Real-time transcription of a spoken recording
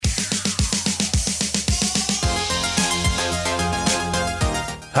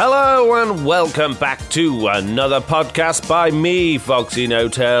Hello and welcome back to another podcast by me, Foxy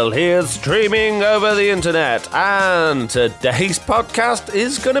No-Tail, here streaming over the internet. And today's podcast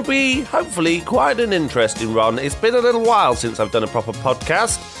is going to be, hopefully, quite an interesting one. It's been a little while since I've done a proper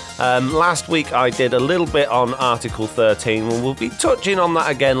podcast. Last week I did a little bit on Article 13, and we'll be touching on that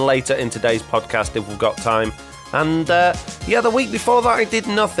again later in today's podcast if we've got time. And the week before that I did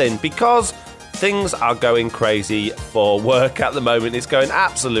nothing because things are going crazy for work at the moment. It's going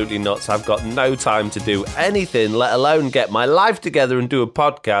absolutely nuts. I've got no time to do anything, let alone get my life together and do a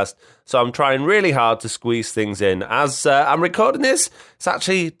podcast. So I'm trying really hard to squeeze things in. As I'm recording this, it's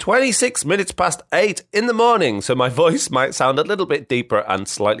actually 26 minutes past 8 in the morning, so my voice might sound a little bit deeper and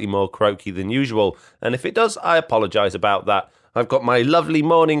slightly more croaky than usual. And if it does, I apologise about that. I've got my lovely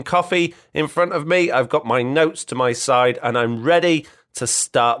morning coffee in front of me. I've got my notes to my side, and I'm ready to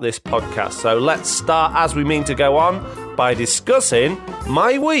start this podcast. So let's start, as we mean to go on, by discussing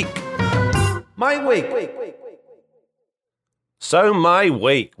my week. So my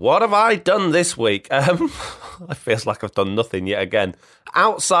week. What have I done this week? It feels like I've done nothing yet again.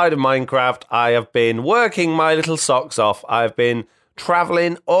 Outside of Minecraft, I have been working my little socks off. I've been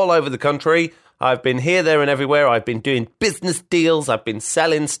travelling all over the country. I've been here, there and everywhere. I've been doing business deals. I've been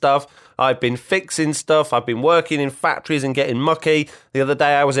selling stuff. I've been fixing stuff. I've been working in factories and getting mucky. The other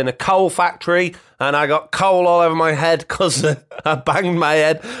day I was in a coal factory and I got coal all over my head because I banged my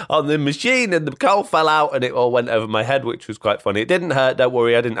head on the machine and the coal fell out and it all went over my head, which was quite funny. It didn't hurt, don't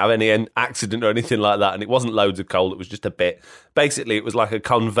worry. I didn't have any accident or anything like that, and it wasn't loads of coal. It was just a bit. Basically, it was like a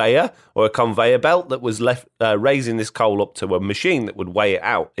conveyor or a conveyor belt that was left raising this coal up to a machine that would weigh it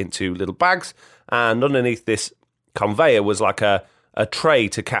out into little bags, and underneath this conveyor was like a tray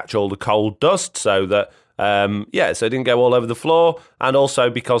to catch all the coal dust so that, so it didn't go all over the floor. And also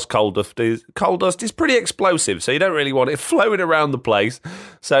because coal dust is pretty explosive, so you don't really want it flowing around the place.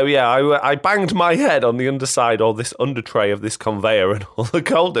 So yeah, I banged my head on the underside or this under tray of this conveyor, and all the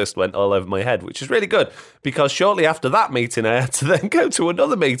coal dust went all over my head, which is really good because shortly after that meeting, I had to then go to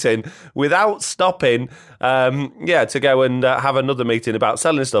another meeting without stopping. To go and have another meeting about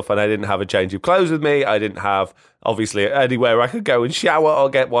selling stuff, and I didn't have a change of clothes with me. I didn't have, obviously, anywhere I could go and shower or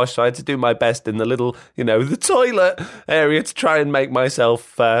get washed, so I had to do my best in the little, the toilet area to try and make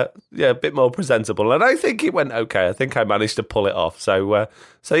myself, a bit more presentable. And I think it went okay. I think I managed to pull it off. So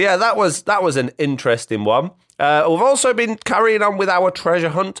that was an interesting one. We've also been carrying on with our treasure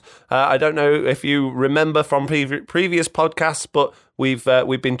hunt. I don't know if you remember from previous podcasts, but we've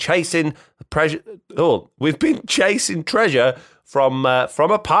been chasing treasure. We've been chasing treasure from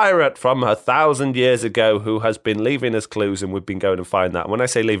a pirate from 1,000 years ago who has been leaving us clues, and we've been going to find that. When I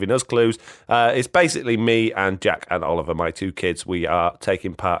say leaving us clues, it's basically me and Jack and Oliver, my two kids. We are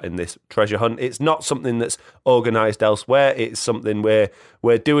taking part in this treasure hunt. It's not something that's organised elsewhere. It's something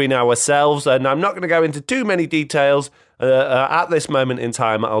we're doing ourselves, and I'm not going to go into too many details at this moment in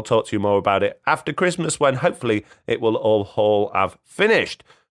time. I'll talk to you more about it after Christmas, when hopefully it will all have finished.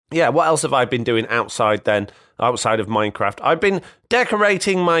 Yeah, what else have I been doing outside of Minecraft? I've been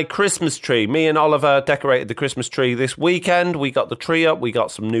decorating my Christmas tree. Me and Oliver decorated the Christmas tree this weekend. We got the tree up. We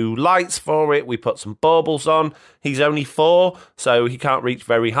got some new lights for it. We put some baubles on. He's only 4, so he can't reach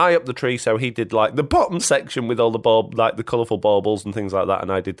very high up the tree. So he did like the bottom section with all the the colourful baubles and things like that,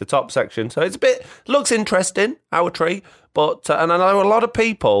 and I did the top section. So looks interesting, our tree. But and I know a lot of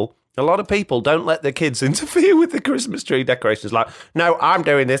people don't let their kids interfere with the Christmas tree decorations. Like, no, I'm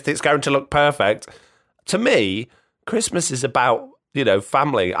doing this. It's going to look perfect. To me, Christmas is about,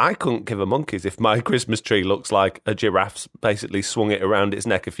 family. I couldn't give a monkeys if my Christmas tree looks like a giraffe's basically swung it around its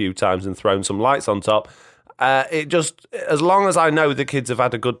neck a few times and thrown some lights on top. As long as I know the kids have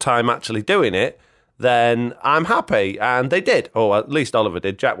had a good time actually doing it, then I'm happy. And they did. Or at least Oliver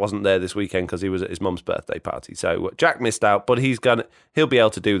did. Jack wasn't there this weekend because he was at his mum's birthday party. So Jack missed out, but he'll be able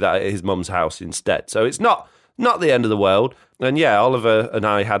to do that at his mum's house instead. So it's not the end of the world. And yeah, Oliver and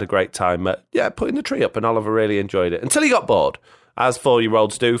I had a great time putting the tree up, and Oliver really enjoyed it until he got bored, as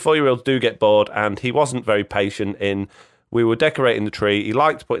 4-year-olds do. 4-year-olds do get bored, and he wasn't very patient we were decorating the tree. He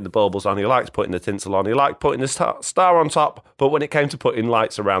liked putting the baubles on. He liked putting the tinsel on. He liked putting the star on top. But when it came to putting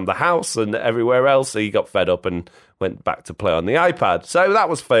lights around the house and everywhere else, he got fed up and went back to play on the iPad. So that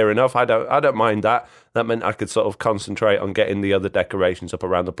was fair enough. I don't mind that. That meant I could sort of concentrate on getting the other decorations up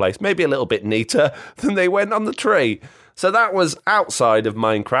around the place, maybe a little bit neater than they went on the tree. So that was outside of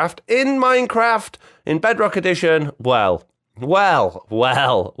Minecraft. In Minecraft, in Bedrock Edition, well,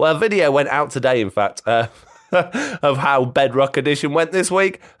 a video went out today, in fact, of how Bedrock Edition went this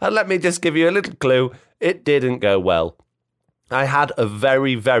week. And let me just give you a little clue. It didn't go well. I had a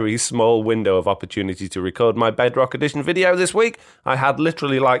very, very small window of opportunity to record my Bedrock Edition video this week. I had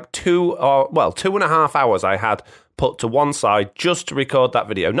literally like 2.5 hours I had put to one side just to record that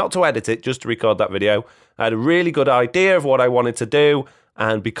video. Not to edit it, just to record that video. I had a really good idea of what I wanted to do,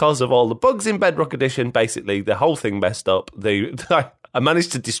 and because of all the bugs in Bedrock Edition, basically the whole thing messed up. I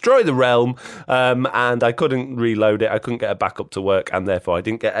managed to destroy the realm, and I couldn't reload it. I couldn't get it back up to work, and therefore I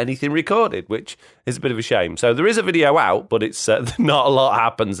didn't get anything recorded, which is a bit of a shame. So there is a video out, but it's not a lot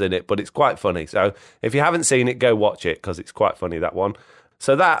happens in it, but it's quite funny. So if you haven't seen it, go watch it, because it's quite funny, that one.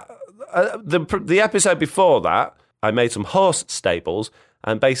 So that the episode before that, I made some horse stables.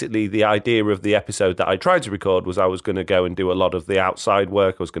 And basically the idea of the episode that I tried to record was I was going to go and do a lot of the outside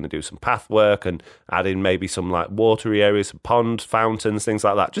work. I was going to do some path work and add in maybe some like watery areas, some ponds, fountains, things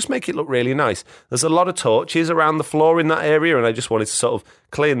like that. Just make it look really nice. There's a lot of torches around the floor in that area, and I just wanted to sort of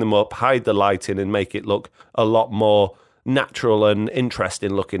clean them up, hide the lighting, and make it look a lot more natural and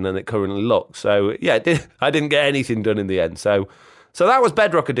interesting looking than it currently looks. So yeah, I didn't get anything done in the end. So that was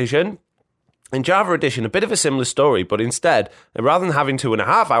Bedrock Edition. In Java Edition, a bit of a similar story, but instead, rather than having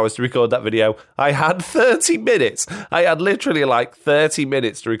 2.5 hours to record that video, I had 30 minutes. I had literally like 30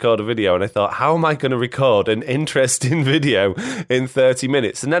 minutes to record a video, and I thought, how am I going to record an interesting video in 30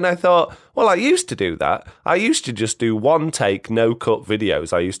 minutes? And then I thought, well, I used to do that. I used to just do one take, no cut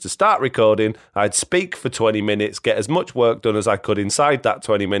videos. I used to start recording, I'd speak for 20 minutes, get as much work done as I could inside that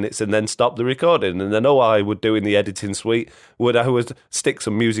 20 minutes, and then stop the recording. And then all I would do in the editing suite I would stick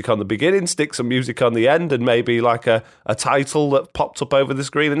some music on the beginning, stick some music on the end, and maybe like a title that popped up over the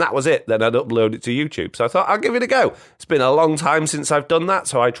screen, and that was it. Then I'd upload it to YouTube. So I thought, I'll give it a go. It's been a long time since I've done that,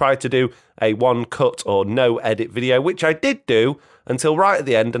 so I tried to do a one cut or no edit video, which I did do until right at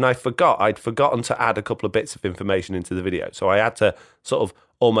the end, and I forgot. I'd forgotten to add a couple of bits of information into the video, so I had to sort of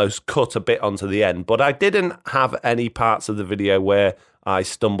almost cut a bit onto the end. But I didn't have any parts of the video where I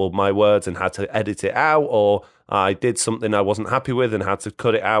stumbled my words and had to edit it out, or I did something I wasn't happy with and had to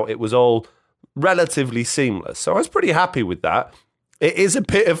cut it out. It was all relatively seamless, so I was pretty happy with that. It is a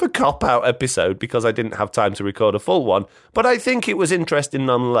bit of a cop-out episode because I didn't have time to record a full one, but I think it was interesting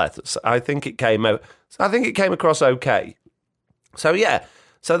nonetheless. I think it came across okay. So yeah,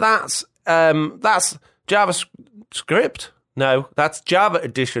 so that's JavaScript. No, that's Java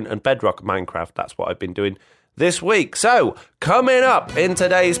Edition and Bedrock Minecraft. That's what I've been doing this week. So, coming up in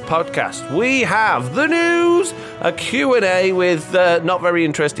today's podcast, we have the news, a Q&A with not very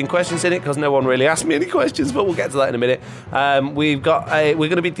interesting questions in it because no one really asked me any questions, but we'll get to that in a minute. We're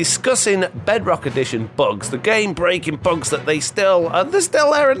going to be discussing Bedrock Edition bugs, the game-breaking bugs that they're still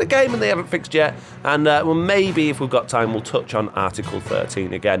there in the game and they haven't fixed yet. And well, maybe if we've got time, we'll touch on Article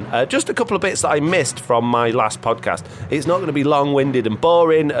 13 again. Just a couple of bits that I missed from my last podcast. It's not going to be long-winded and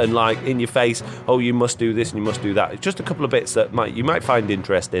boring and like in your face, oh, you must do this and you must do that. It's just a couple of bits that you might find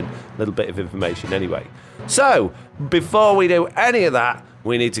interesting, a little bit of information anyway. So, before we do any of that,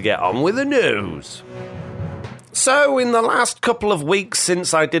 we need to get on with the news. So, in the last couple of weeks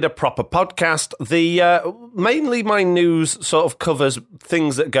since I did a proper podcast, mainly my news sort of covers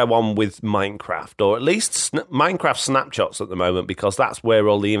things that go on with Minecraft, or at least Minecraft snapshots at the moment, because that's where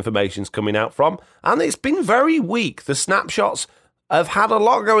all the information's coming out from. And it's been very weak. The snapshots have had a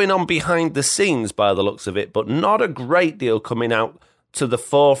lot going on behind the scenes by the looks of it, but not a great deal coming out to the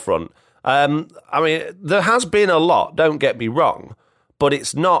forefront. I mean, there has been a lot, don't get me wrong, but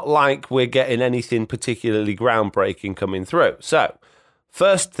it's not like we're getting anything particularly groundbreaking coming through. So,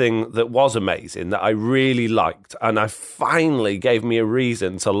 first thing that was amazing that I really liked, and I finally gave me a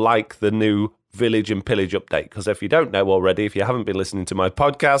reason to like the new Village and Pillage update, because if you don't know already, if you haven't been listening to my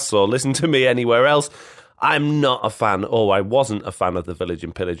podcasts or listened to me anywhere else, I'm not a fan, or I wasn't a fan of the Village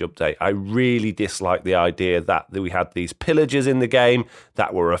and Pillage update. I really disliked the idea that we had these pillagers in the game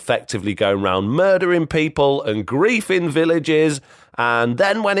that were effectively going around murdering people and griefing villages. And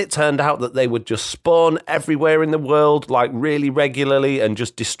then when it turned out that they would just spawn everywhere in the world, like really regularly, and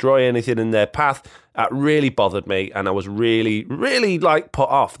just destroy anything in their path, that really bothered me. And I was really, really like put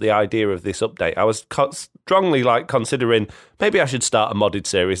off the idea of this update. I was strongly like considering maybe I should start a modded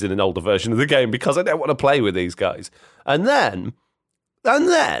series in an older version of the game because I don't want to play with these guys. And then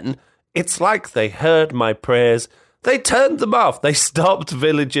it's like they heard my prayers. They turned them off. They stopped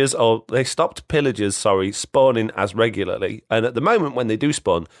pillagers spawning as regularly. And at the moment when they do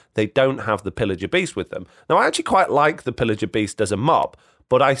spawn, they don't have the pillager beast with them. Now, I actually quite like the pillager beast as a mob,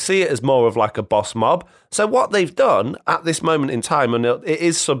 but I see it as more of like a boss mob. So what they've done at this moment in time, and it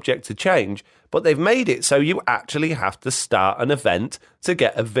is subject to change, but they've made it so you actually have to start an event to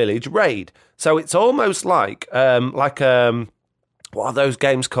get a village raid. So it's almost like what are those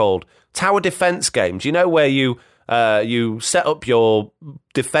games called? Tower defense games, you know, where you You set up your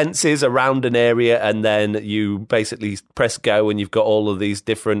defenses around an area, and then you basically press go, and you've got all of these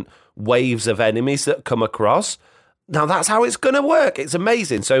different waves of enemies that come across. Now, that's how it's going to work. It's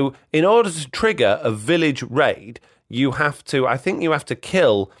amazing. So in order to trigger a village raid, I think you have to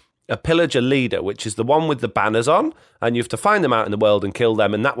kill a pillager leader, which is the one with the banners on, and you have to find them out in the world and kill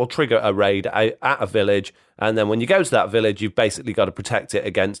them, and that will trigger a raid at a village. And then when you go to that village, you've basically got to protect it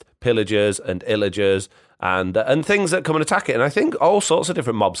against pillagers and illagers and things that come and attack it. And I think all sorts of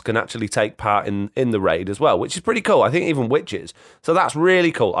different mobs can actually take part in the raid as well, which is pretty cool. I think even witches. So that's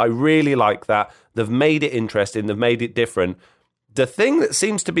really cool. I really like that. They've made it interesting. They've made it different. The thing that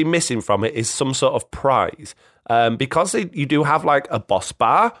seems to be missing from it is some sort of prize. Because you do have like a boss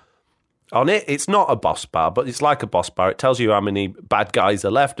bar on it. It's not a boss bar, but it's like a boss bar. It tells you how many bad guys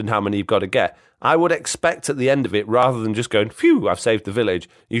are left and how many you've got to get. I would expect at the end of it, rather than just going, phew, I've saved the village,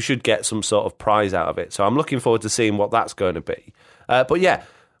 you should get some sort of prize out of it. So I'm looking forward to seeing what that's going to be. But yeah,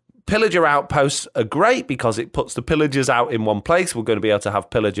 pillager outposts are great because it puts the pillagers out in one place. We're going to be able to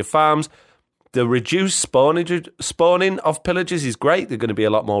have pillager farms. The reduced spawning of pillagers is great. They're going to be a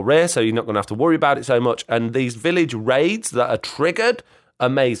lot more rare, so you're not going to have to worry about it so much. And these village raids that are triggered,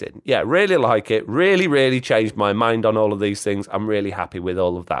 amazing. Yeah, really like it. Really, really changed my mind on all of these things. I'm really happy with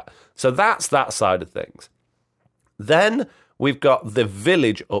all of that. So that's that side of things. Then we've got the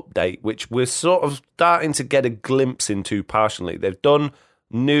village update, which we're sort of starting to get a glimpse into partially. They've done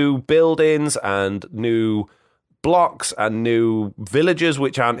new buildings and new blocks and new villagers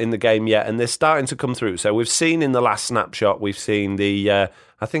which aren't in the game yet, and they're starting to come through. So we've seen in the last snapshot, we've seen the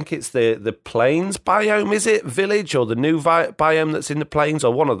I think it's the plains biome, is it? Village, or the new biome that's in the plains,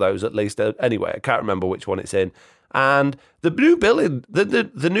 or one of those at least. Anyway, I can't remember which one it's in. And the new building,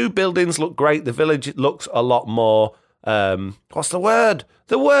 the new buildings look great. The village looks a lot more. What's the word?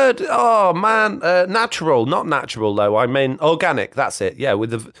 Oh man, natural. Not natural though. I mean organic. That's it. Yeah,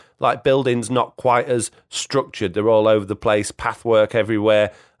 with the buildings not quite as structured. They're all over the place. Pathwork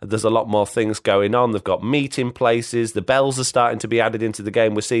everywhere. There's a lot more things going on. They've got meeting places. The bells are starting to be added into the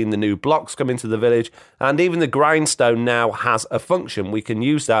game. We're seeing the new blocks come into the village, and even the grindstone now has a function. We can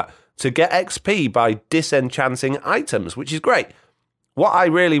use that to get XP by disenchanting items, which is great. What I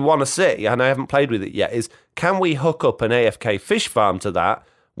really want to see, and I haven't played with it yet, is can we hook up an AFK fish farm to that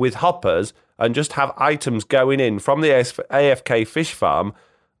with hoppers and just have items going in from the AFK fish farm,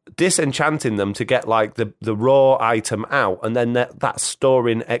 disenchanting them to get like the raw item out, and then that's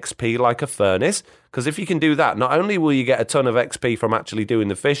storing XP like a furnace. Because if you can do that, not only will you get a ton of XP from actually doing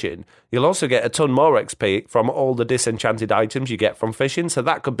the fishing, you'll also get a ton more XP from all the disenchanted items you get from fishing. So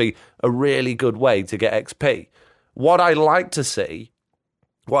that could be a really good way to get XP. What I'd really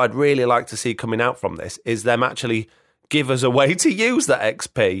like to see coming out from this is them actually give us a way to use that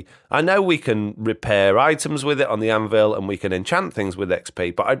XP. I know we can repair items with it on the anvil and we can enchant things with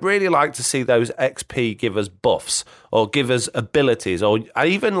XP, but I'd really like to see those XP give us buffs or give us abilities, or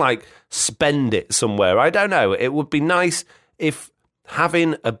even like spend it somewhere. I don't know. It would be nice if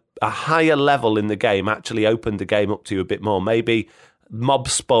having a higher level in the game actually opened the game up to you a bit more. Maybe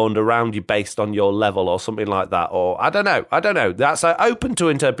mobs spawned around you based on your level or something like that. Or I don't know. That's open to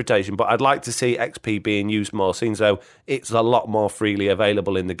interpretation, but I'd like to see XP being used more, seeing though it's a lot more freely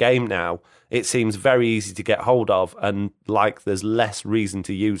available in the game now. It seems very easy to get hold of, and like there's less reason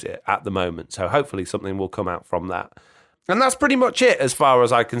to use it at the moment. So hopefully something will come out from that. And that's pretty much it as far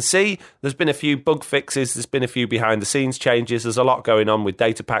as I can see. There's been a few bug fixes. There's been a few behind-the-scenes changes. There's a lot going on with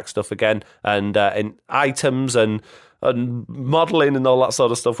data pack stuff again, and in items and modelling and all that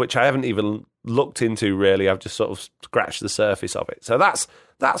sort of stuff, which I haven't even looked into really. I've just sort of scratched the surface of it. So that's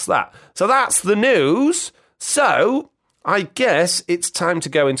that. So that's the news. So I guess it's time to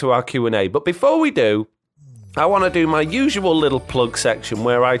go into our Q&A. But before we do, I want to do my usual little plug section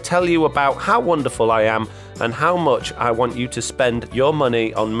where I tell you about how wonderful I am and how much I want you to spend your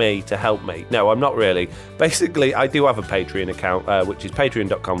money on me to help me. No, I'm not really. Basically, I do have a Patreon account, which is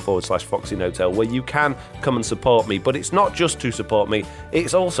patreon.com/FoxyNoTail, where you can come and support me. But it's not just to support me.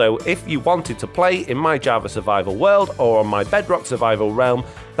 It's also, if you wanted to play in my Java Survival world or on my Bedrock Survival realm,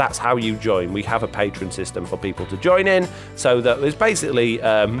 that's how you join. We have a patron system for people to join in, so that there's basically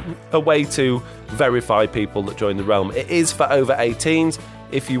a way to verify people that join the realm. It is for over 18s.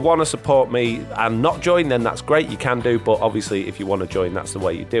 If you want to support me and not join, then that's great, you can do, but obviously if you want to join, that's the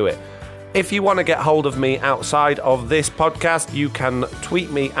way you do it. If you want to get hold of me outside of this podcast, you can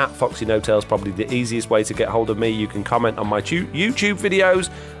tweet me at FoxyNoTail. Is probably the easiest way to get hold of me. You can comment on my YouTube videos.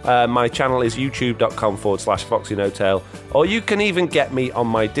 My channel is youtube.com/FoxyNoTail. Or you can even get me on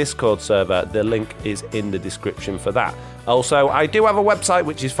my Discord server. The link is in the description for that. Also, I do have a website,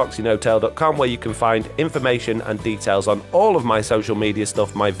 which is foxynotail.com, where you can find information and details on all of my social media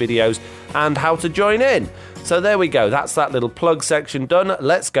stuff, my videos, and how to join in. So there we go. That's that little plug section done.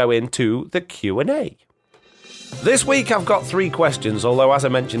 Let's go into the Q&A. This week I've got 3 questions, although as I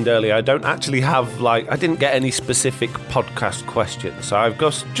mentioned earlier, I don't actually have, I didn't get any specific podcast questions. So I've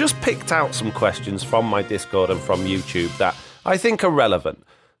just picked out some questions from my Discord and from YouTube that I think are relevant.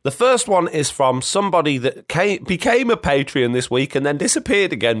 The first one is from somebody that became a Patreon this week and then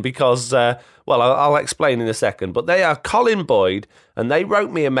disappeared again because, I'll explain in a second. But they are Colin Boyd, and they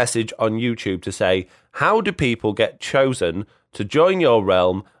wrote me a message on YouTube to say, how do people get chosen to join your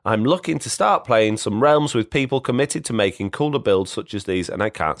realm? I'm looking to start playing some realms with people committed to making cooler builds such as these, and I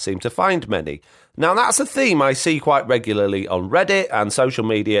can't seem to find many. Now, that's a theme I see quite regularly on Reddit and social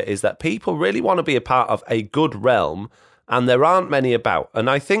media, is that people really want to be a part of a good realm, and there aren't many about. And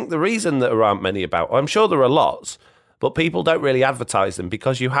I think the reason that there aren't many about, I'm sure there are lots, but people don't really advertise them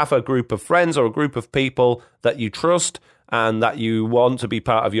because you have a group of friends or a group of people that you trust and that you want to be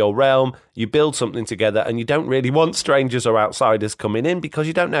part of your realm. You build something together and you don't really want strangers or outsiders coming in because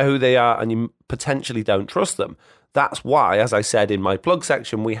you don't know who they are and you potentially don't trust them. That's why, as I said in my plug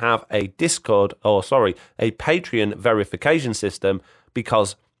section, we have a Patreon verification system,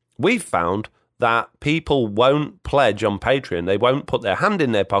 because we've found that people won't pledge on Patreon. They won't put their hand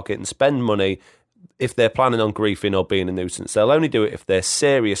in their pocket and spend money if they're planning on griefing or being a nuisance. They'll only do it if they're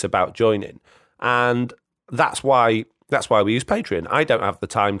serious about joining. And that's why we use Patreon. I don't have the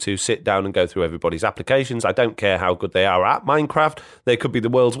time to sit down and go through everybody's applications. I don't care how good they are at Minecraft. They could be the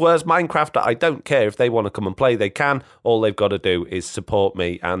world's worst Minecrafter. I don't care. If they want to come and play, they can. All they've got to do is support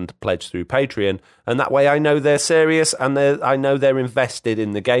me and pledge through Patreon. And that way I know they're serious and I know they're invested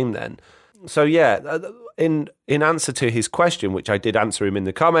in the game then. So yeah, in answer to his question, which I did answer him in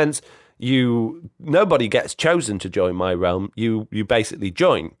the comments, nobody gets chosen to join my realm. You basically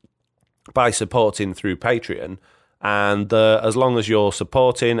join by supporting through Patreon. And as long as you're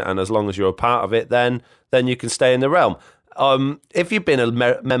supporting and as long as you're a part of it, then you can stay in the realm. If you've been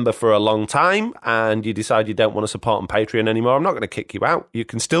a member for a long time and you decide you don't want to support on Patreon anymore, I'm not going to kick you out. You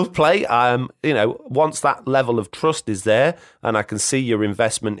can still play. Once that level of trust is there and I can see your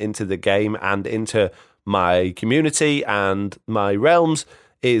investment into the game and into my community and my realms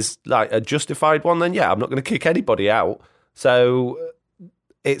is like a justified one, then yeah, I'm not going to kick anybody out. So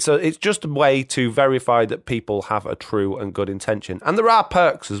it's just a way to verify that people have a true and good intention. And there are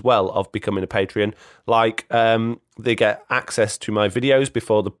perks as well of becoming a Patreon, like they get access to my videos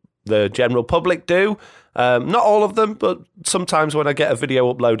before the general public do. Not all of them, but sometimes when I get a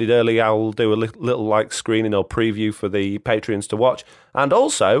video uploaded early, I'll do a little screening or preview for the Patreons to watch. And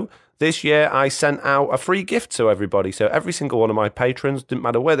also, this year, I sent out a free gift to everybody. So every single one of my patrons, didn't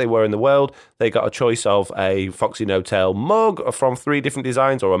matter where they were in the world, they got a choice of a Foxy No Tail mug from 3 different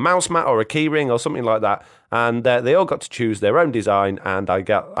designs, or a mouse mat, or a keyring, or something like that. And they all got to choose their own design, and I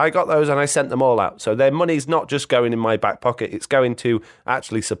got those, and I sent them all out. So their money's not just going in my back pocket; it's going to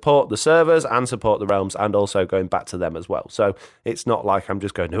actually support the servers and support the realms, and also going back to them as well. So it's not like I'm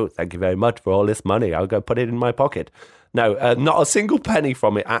just going, "Oh, thank you very much for all this money. I'll go put it in my pocket." No, not a single penny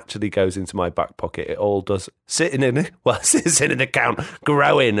from it actually goes into my back pocket. It all does sits in an account,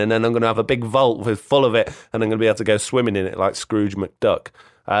 growing, and then I'm going to have a big vault full of it, and I'm going to be able to go swimming in it like Scrooge McDuck.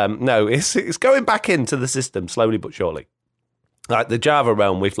 No, it's going back into the system slowly but surely. Like the Java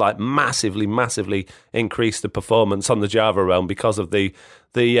realm, we've massively increased the performance on the Java realm because of the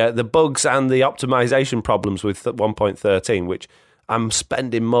bugs and the optimization problems with 1.13, which I'm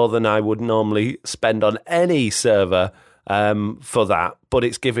spending more than I would normally spend on any server for that, but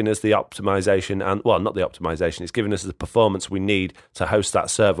it's giving us the optimization and, well, not the optimization, it's giving us the performance we need to host that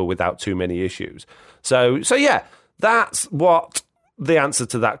server without too many issues. So yeah, that's what the answer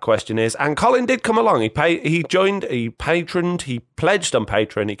to that question is. And Colin did come along. He joined, he patroned, he pledged on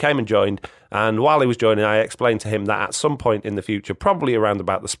Patreon, he came and joined. And while he was joining, I explained to him that at some point in the future, probably around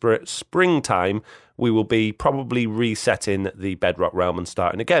about the springtime, we will be probably resetting the Bedrock realm and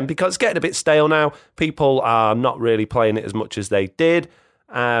starting again, because it's getting a bit stale now. People are not really playing it as much as they did.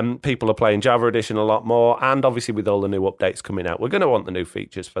 People are playing Java Edition a lot more, and obviously with all the new updates coming out, we're going to want the new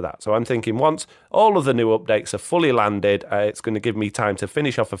features for that. So I'm thinking once all of the new updates are fully landed, it's going to give me time to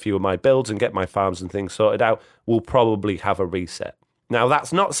finish off a few of my builds and get my farms and things sorted out. We'll probably have a reset. Now,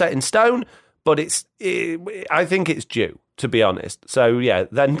 that's not set in stone, but I think it's due, to be honest. So, yeah,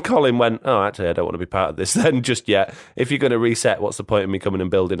 then Colin went, oh, actually, I don't want to be part of this then just yet. If you're going to reset, what's the point of me coming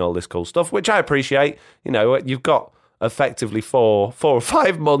and building all this cool stuff, which I appreciate. You know, you've got effectively 4 or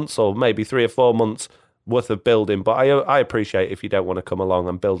 5 months, or maybe 3 or 4 months worth of building, but I appreciate if you don't want to come along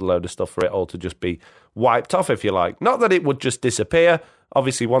and build a load of stuff for it all to just be wiped off, if you like. Not that it would just disappear.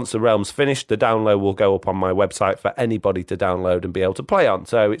 Obviously, once the realm's finished, the download will go up on my website for anybody to download and be able to play on.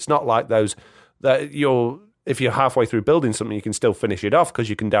 So it's not like those that if you're halfway through building something, you can still finish it off because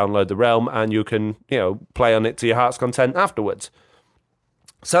you can download the realm and you can, play on it to your heart's content afterwards.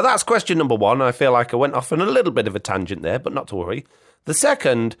 So that's question number one. I feel like I went off on a little bit of a tangent there, but not to worry. The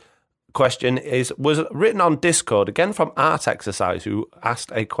second question was written on Discord, again from Art Exercise, who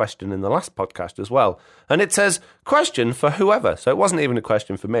asked a question in the last podcast as well. And it says, question for whoever. So it wasn't even a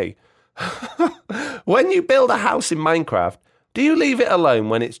question for me. When you build a house in Minecraft, do you leave it alone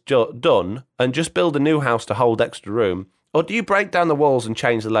when it's done and just build a new house to hold extra room? Or do you break down the walls and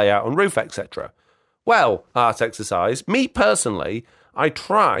change the layout and roof, etc.? Well, Art Exercise, me personally, I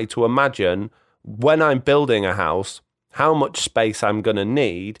try to imagine when I'm building a house, how much space I'm going to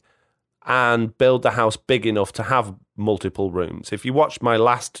need and build the house big enough to have multiple rooms. If you watched my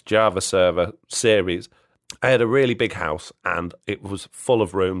last Java server series, I had a really big house and it was full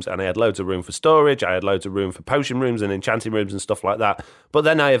of rooms and I had loads of room for storage. I had loads of room for potion rooms and enchanting rooms and stuff like that. But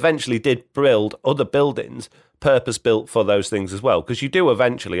then I eventually did build other buildings purpose-built for those things as well. Because you do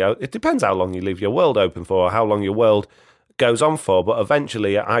eventually, it depends how long you leave your world open for or how long your world goes on for. But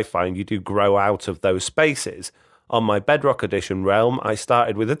eventually I find you do grow out of those spaces. On my Bedrock Edition realm, I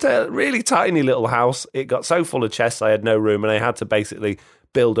started with a really tiny little house. It got so full of chests I had no room and I had to basically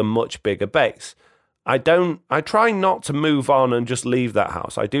build a much bigger base. I try not to move on and just leave that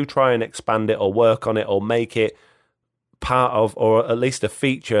house. I do try and expand it or work on it or make it part of, or at least a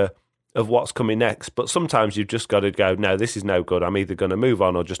feature of what's coming next. But sometimes you've just got to go, no, this is no good. I'm either going to move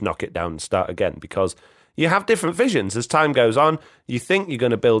on or just knock it down and start again, because you have different visions. As time goes on, you think you're going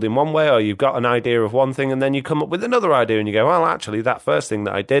to build in one way or you've got an idea of one thing and then you come up with another idea and you go, well, actually, that first thing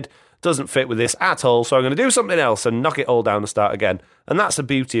that I did doesn't fit with this at all, so I'm going to do something else and knock it all down and start again. And that's the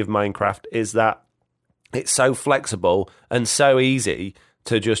beauty of Minecraft, is that it's so flexible and so easy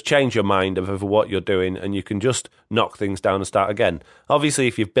to just change your mind of what you're doing and you can just knock things down and start again. Obviously,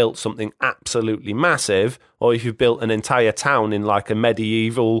 if you've built something absolutely massive or if you've built an entire town in like a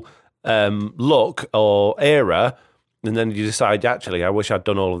medieval look or era, and then you decide, actually, I wish I'd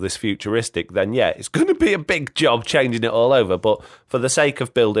done all of this futuristic, then yeah, it's going to be a big job changing it all over. But for the sake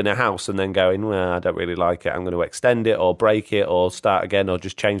of building a house and then going, well, I don't really like it, I'm going to extend it or break it or start again or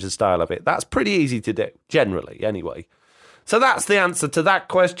just change the style of it, that's pretty easy to do, generally, anyway. So that's the answer to that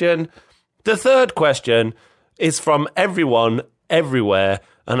question. The third question is from everyone, everywhere,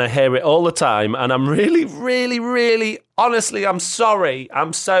 and I hear it all the time, and I'm really, really, really, honestly, I'm sorry.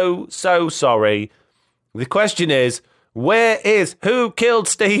 I'm so sorry. The question is, where is Who Killed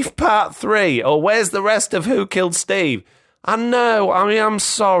Steve Part 3? Or where's the rest of Who Killed Steve? I know, I mean, I'm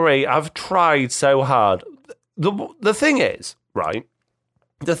sorry. I've tried so hard. The thing is, right?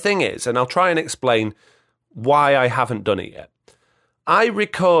 The thing is, and I'll try and explain why I haven't done it yet. I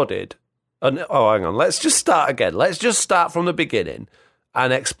recorded, hang on, let's just start again. Let's just start from the beginning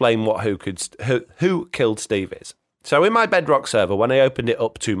and explain what Who Killed Steve is. So in my Bedrock server, when I opened it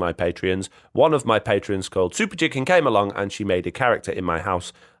up to my Patreons, one of my patrons called Super Chicken came along and she made a character in my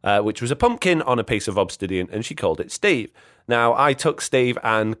house, which was a pumpkin on a piece of obsidian, and she called it Steve. Now, I took Steve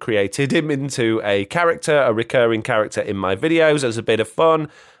and created him into a character, a recurring character in my videos as a bit of fun,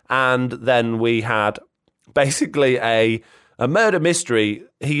 and then we had basically a murder mystery.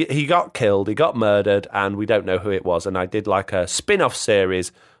 He got killed, he got murdered, and we don't know who it was, and I did like a spin-off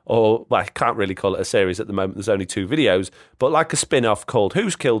series, or, well, I can't really call it a series at the moment, there's only 2 videos, but like a spin-off called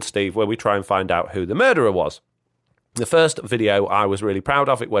Who's Killed Steve, where we try and find out who the murderer was. The first video I was really proud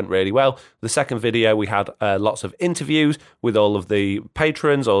of, it went really well. The second video, we had lots of interviews with all of the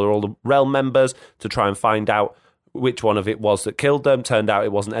patrons or all the realm members to try and find out which one of it was that killed them. Turned out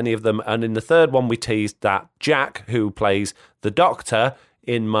it wasn't any of them. And in the third one, we teased that Jack, who plays the Doctor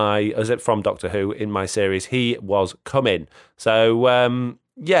from Doctor Who in my series, he was coming. So,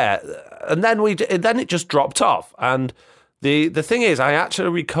 yeah, and then it just dropped off. And the thing is, I actually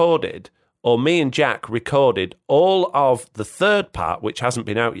recorded, or me and Jack recorded all of the third part, which hasn't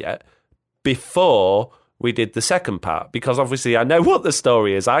been out yet, before we did the second part, because obviously I know what the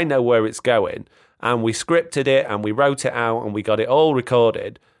story is, I know where it's going, and we scripted it and we wrote it out and we got it all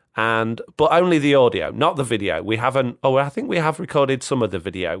recorded, but only the audio, not the video. We haven't. Oh, I think we have recorded some of the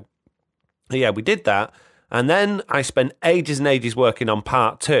video. Yeah, we did that. And then I spent ages and ages working on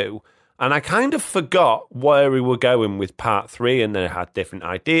part 2, and I kind of forgot where we were going with part 3, and then I had different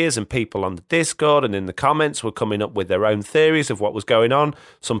ideas, and people on the Discord and in the comments were coming up with their own theories of what was going on.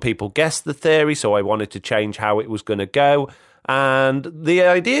 Some people guessed the theory, so I wanted to change how it was going to go, And the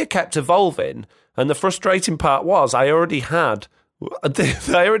idea kept evolving. And the frustrating part was I already had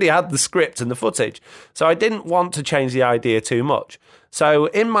the script and the footage. So I didn't want to change the idea too much. So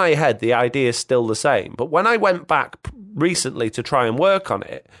in my head, the idea is still the same. But when I went back recently to try and work on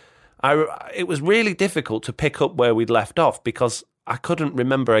it, it was really difficult to pick up where we'd left off because I couldn't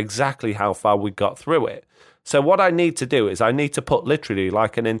remember exactly how far we got through it. So what I need to do is I need to put literally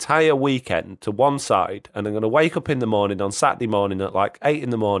like an entire weekend to one side, and I'm going to wake up in the morning on Saturday morning at like 8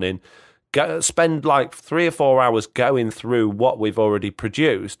 in the morning, spend like 3 or 4 hours going through what we've already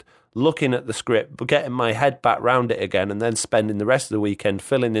produced, looking at the script, getting my head back round it again, and then spending the rest of the weekend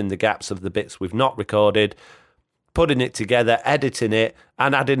filling in the gaps of the bits we've not recorded, putting it together, editing it,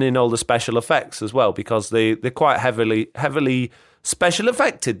 and adding in all the special effects as well, because they're quite heavily special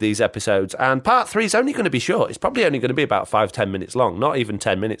effected, these episodes. And part 3 is only going to be short. It's probably only going to be about 5-10 minutes long, not even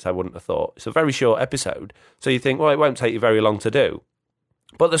 10 minutes, I wouldn't have thought. It's a very short episode. So you think, well, it won't take you very long to do.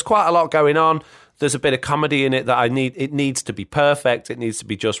 But there's quite a lot going on. There's a bit of comedy in it that it needs to be perfect. It needs to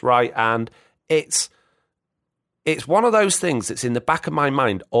be just right. And it's one of those things that's in the back of my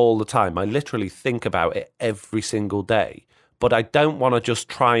mind all the time. I literally think about it every single day. But I don't want to just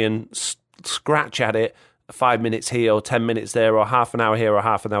try and scratch at it 5 minutes here or 10 minutes there or half an hour here or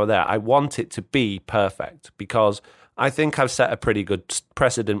half an hour there. I want it to be perfect because I think I've set a pretty good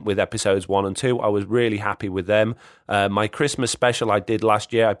precedent with episodes 1 and 2. I was really happy with them. My Christmas special I did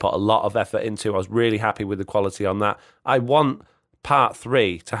last year, I put a lot of effort into. I was really happy with the quality on that. I want part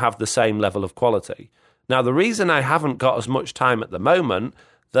 3 to have the same level of quality. Now, the reason I haven't got as much time at the moment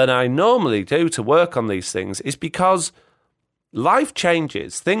than I normally do to work on these things is because life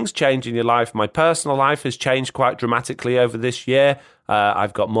changes. Things change in your life. My personal life has changed quite dramatically over this year.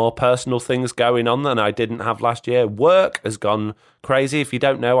 I've got more personal things going on than I didn't have last year. Work has gone crazy. If you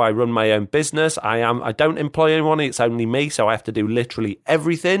don't know, I run my own business. I don't employ anyone. It's only me, so I have to do literally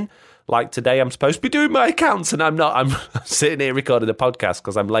everything. Like today, I'm supposed to be doing my accounts, and I'm not. I'm sitting here recording a podcast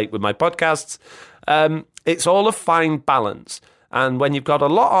because I'm late with my podcasts. It's all a fine balance. And when you've got a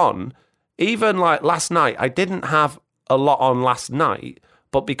lot on, even like last night, I didn't have a lot on last night,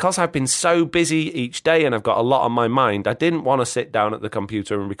 but because I've been so busy each day and I've got a lot on my mind, I didn't want to sit down at the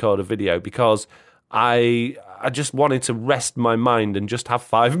computer and record a video because I just wanted to rest my mind and just have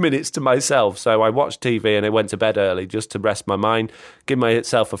 5 minutes to myself. So I watched TV and I went to bed early just to rest my mind, give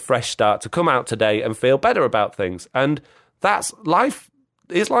myself a fresh start to come out today and feel better about things. And that's life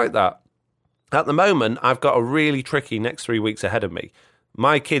is like that. At the moment, I've got a really tricky next 3 weeks ahead of me.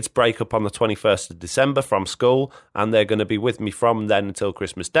 My kids break up on the 21st of December from school, and they're going to be with me from then until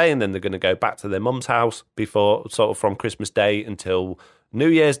Christmas Day, and then they're going to go back to their mum's house from Christmas Day until New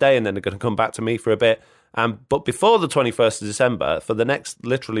Year's Day, and then they're going to come back to me for a bit. But before the 21st of December, for the next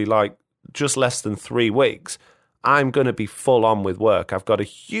literally like just less than 3 weeks, I'm going to be full on with work. I've got a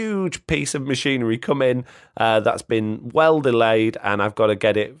huge piece of machinery come in that's been well delayed, and I've got to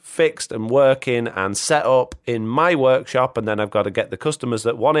get it fixed and working and set up in my workshop, and then I've got to get the customers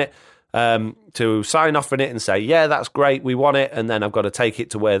that want it to sign off on it and say, yeah, that's great, we want it, and then I've got to take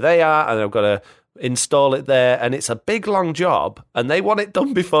it to where they are, and I've got to install it there, and it's a big, long job, and they want it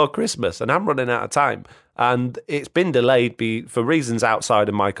done before Christmas, and I'm running out of time, and it's been delayed for reasons outside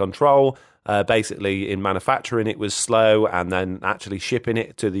of my control. Basically, in manufacturing, it was slow, and then actually shipping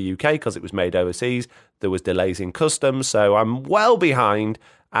it to the UK because it was made overseas, there was delays in customs, so I'm well behind,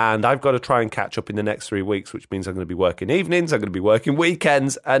 and I've got to try and catch up in the next 3 weeks, which means I'm going to be working evenings, I'm going to be working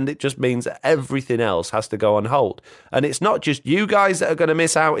weekends, and it just means that everything else has to go on hold. And it's not just you guys that are going to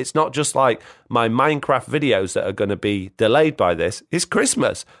miss out, it's not just like my Minecraft videos that are going to be delayed by this, it's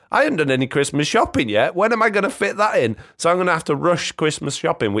Christmas. I haven't done any Christmas shopping yet. When am I going to fit that in? So I'm going to have to rush Christmas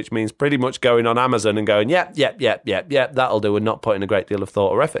shopping, which means pretty much going on Amazon and going, yep, that'll do, and not putting a great deal of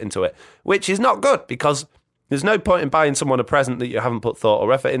thought or effort into it, which is not good because there's no point in buying someone a present that you haven't put thought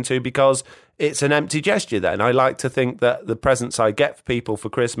or effort into because it's an empty gesture then. I like to think that the presents I get for people for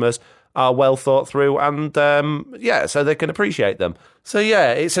Christmas are well thought through and, so they can appreciate them. So,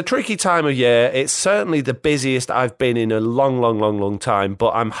 yeah, it's a tricky time of year. It's certainly the busiest I've been in a long time,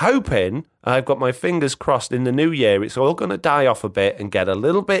 but I'm hoping, I've got my fingers crossed, in the new year, it's all going to die off a bit and get a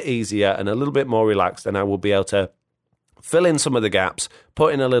little bit easier and a little bit more relaxed, and I will be able to fill in some of the gaps,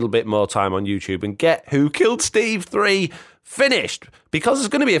 put in a little bit more time on YouTube and get Who Killed Steve 3 finished. Because there's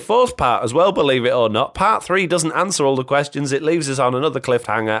going to be a fourth part as well, believe it or not. Part 3 doesn't answer all the questions. It leaves us on another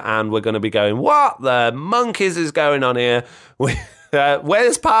cliffhanger and we're going to be going, what the monkeys is going on here?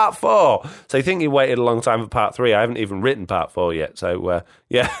 Where's part 4? So you think you waited a long time for part 3. I haven't even written part 4 yet. So,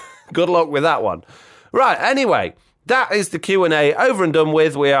 good luck with that one. Right, anyway, that is the Q&A over and done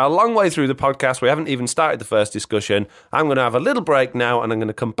with. We are a long way through the podcast. We haven't even started the first discussion. I'm going to have a little break now, and I'm going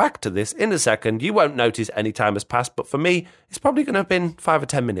to come back to this in a second. You won't notice any time has passed, but for me, it's probably going to have been 5 or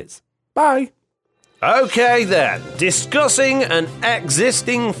 10 minutes. Bye. Okay then, discussing an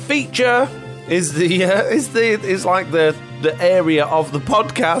existing feature is like the area of the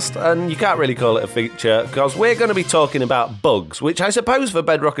podcast, and you can't really call it a feature because we're going to be talking about bugs, which I suppose for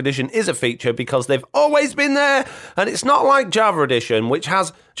Bedrock Edition is a feature because they've always been there, and it's not like Java Edition,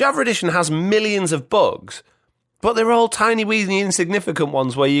 Java Edition has millions of bugs, but they're all tiny, weeny, insignificant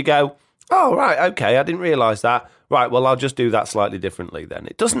ones where you go, oh, right, okay, I didn't realise that. Right, well, I'll just do that slightly differently then.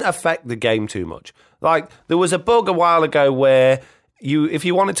 It doesn't affect the game too much. Like, there was a bug a while ago where if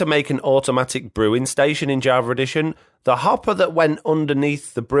you wanted to make an automatic brewing station in Java Edition, the hopper that went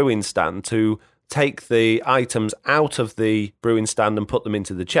underneath the brewing stand to take the items out of the brewing stand and put them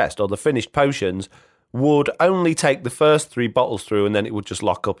into the chest, or the finished potions, would only take the first 3 bottles through and then it would just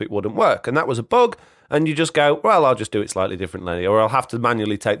lock up, it wouldn't work. And that was a bug, and you just go, well, I'll just do it slightly differently, or I'll have to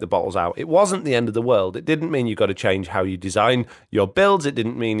manually take the bottles out. It wasn't the end of the world. It didn't mean you got to change how you design your builds. It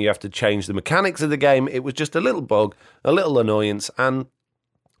didn't mean you have to change the mechanics of the game. It was just a little bug, a little annoyance, and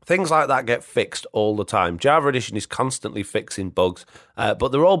things like that get fixed all the time. Java Edition is constantly fixing bugs, but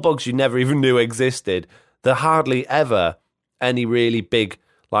they're all bugs you never even knew existed. They're hardly ever any really big,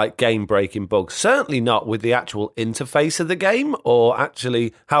 like, game-breaking bugs. Certainly not with the actual interface of the game or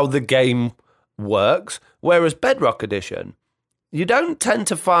actually how the game works. Whereas Bedrock Edition, you don't tend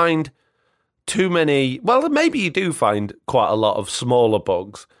to find too many. Well, maybe you do find quite a lot of smaller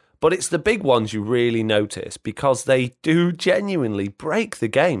bugs, but it's the big ones you really notice because they do genuinely break the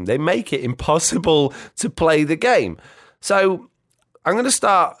game. They make it impossible to play the game. So I'm going to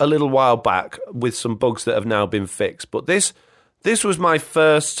start a little while back with some bugs that have now been fixed, but this was my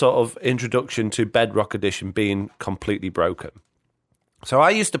first sort of introduction to Bedrock Edition being completely broken. So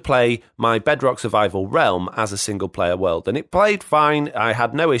I used to play my Bedrock Survival Realm as a single-player world, and it played fine. I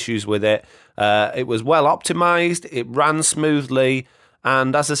had no issues with it. It was well optimized. It ran smoothly,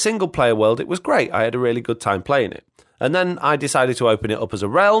 and as a single-player world, it was great. I had a really good time playing it. And then I decided to open it up as a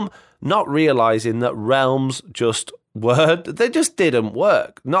realm, not realizing that realms they just didn't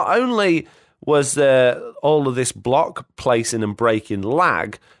work. Not only was there all of this block placing and breaking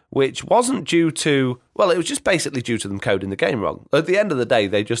lag, which wasn't due to, well, it was just basically due to them coding the game wrong. At the end of the day,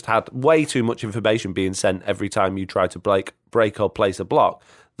 they just had way too much information being sent every time you tried to break or place a block,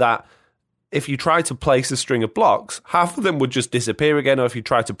 that if you try to place a string of blocks, half of them would just disappear again, or if you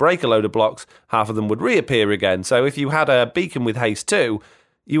try to break a load of blocks, half of them would reappear again. So if you had a beacon with haste 2,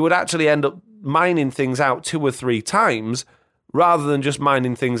 you would actually end up mining things out 2 or 3 times, rather than just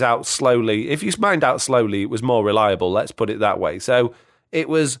mining things out slowly. If you mined out slowly, it was more reliable, let's put it that way. So it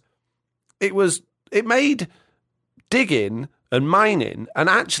made digging and mining and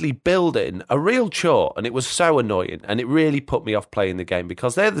actually building a real chore, and it was so annoying, and it really put me off playing the game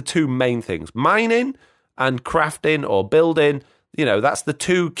because they're the 2 main things. Mining and crafting or building, that's the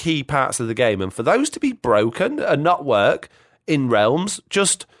 2 key parts of the game, and for those to be broken and not work in Realms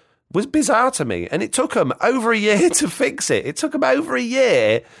just was bizarre to me, and it took them over a year to fix it. It took them over a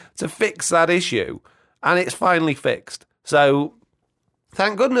year to fix that issue, and it's finally fixed. So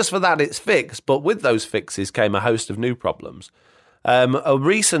thank goodness for that, it's fixed, but with those fixes came a host of new problems. A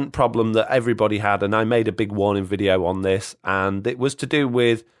recent problem that everybody had, and I made a big warning video on this, and it was to do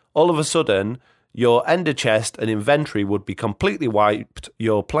with, all of a sudden, your ender chest and inventory would be completely wiped,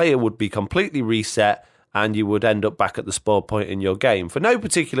 your player would be completely reset, and you would end up back at the spawn point in your game for no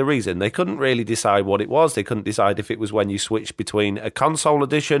particular reason. They couldn't really decide what it was. They couldn't decide if it was when you switched between a console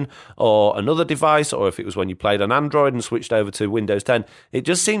edition or another device, or if it was when you played on Android and switched over to Windows 10. It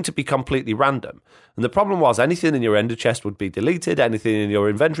just seemed to be completely random. And the problem was anything in your ender chest would be deleted, anything in your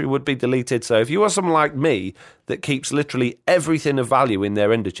inventory would be deleted. So if you are someone like me that keeps literally everything of value in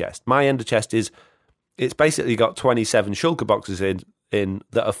their ender chest, my ender chest it's basically got 27 shulker boxes in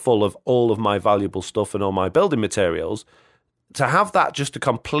that are full of all of my valuable stuff and all my building materials, to have that just to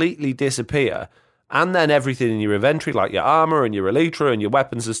completely disappear, and then everything in your inventory, like your armor and your elytra and your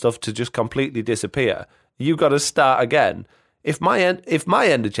weapons and stuff, to just completely disappear, you got to start again. If my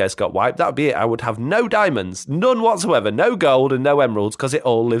ender chest got wiped, that would be it. I would have no diamonds, none whatsoever, no gold and no emeralds, because it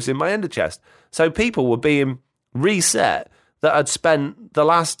all lives in my ender chest. So people were being reset that had spent the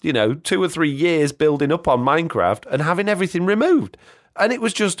last, 2 or 3 years building up on Minecraft and having everything removed. And it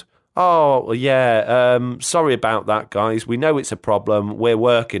was just, sorry about that, guys. We know it's a problem. We're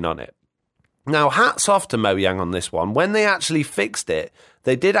working on it. Now, hats off to Mojang on this one. When they actually fixed it,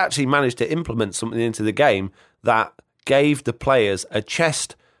 they did actually manage to implement something into the game that gave the players a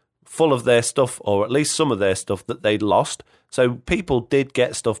chest full of their stuff, or at least some of their stuff that they'd lost. So people did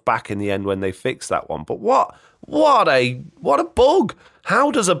get stuff back in the end when they fixed that one. But what a bug!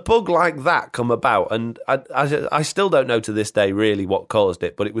 How does a bug like that come about? And I still don't know to this day really what caused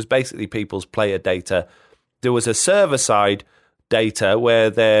it, but it was basically people's player data. There was a server-side data where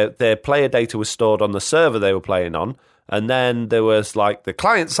their player data was stored on the server they were playing on, and then there was like the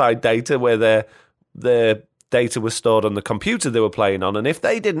client-side data where their data was stored on the computer they were playing on, and if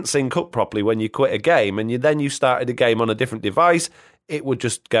they didn't sync up properly when you quit a game and you started a game on a different device, it would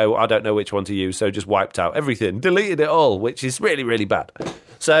just go, I don't know which one to use, so just wiped out everything, deleted it all, which is really, really bad.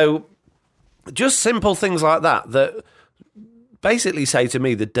 So just simple things like that basically say to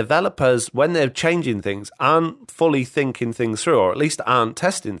me that developers, when they're changing things, aren't fully thinking things through, or at least aren't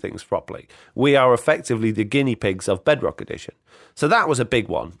testing things properly. We are effectively the guinea pigs of Bedrock Edition. So that was a big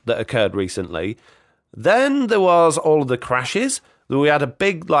one that occurred recently. Then there was all of the crashes. We had a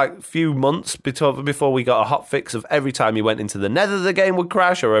big few months before we got a hot fix of every time you went into the nether the game would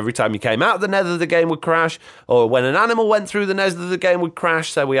crash, or every time you came out of the nether the game would crash, or when an animal went through the nether the game would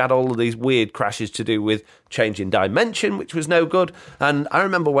crash. So we had all of these weird crashes to do with changing dimension, which was no good. And I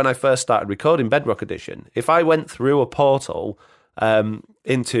remember when I first started recording Bedrock Edition, if I went through a portal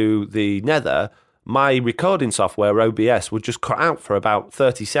into the nether, my recording software, OBS, would just cut out for about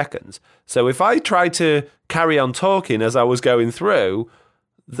 30 seconds. So if I tried to carry on talking as I was going through,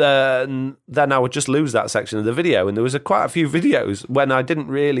 then I would just lose that section of the video. And there was quite a few videos when I didn't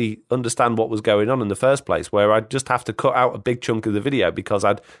really understand what was going on in the first place, where I'd just have to cut out a big chunk of the video because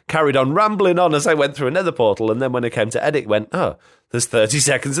I'd carried on rambling on as I went through another portal. And then when I came to edit, went, oh, there's 30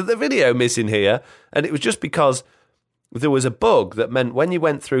 seconds of the video missing here. And it was just because there was a bug that meant when you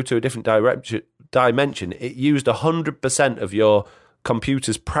went through to a different dimension, it used 100% of your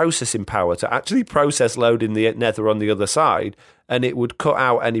computer's processing power to actually process loading the nether on the other side, and it would cut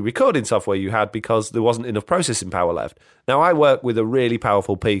out any recording software you had because there wasn't enough processing power left. Now, I work with a really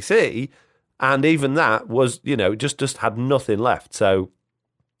powerful PC, and even that was, just had nothing left. So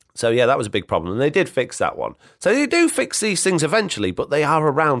yeah, that was a big problem, and they did fix that one. So they do fix these things eventually, but they are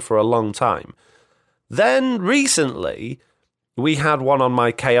around for a long time. Then recently, we had one on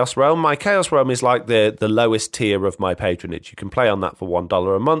my Chaos Realm. My Chaos Realm is like the lowest tier of my patronage. You can play on that for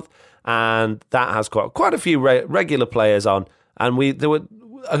 $1 a month, and that has got quite a few regular players on. And there were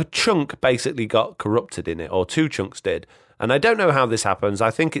a chunk basically got corrupted in it, or two chunks did. And I don't know how this happens.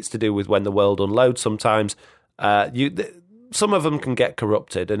 I think it's to do with when the world unloads. Sometimes some of them can get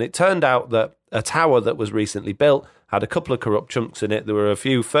corrupted, and it turned out that a tower that was recently built had a couple of corrupt chunks in it. There were a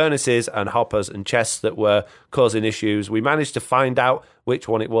few furnaces and hoppers and chests that were causing issues. We managed to find out which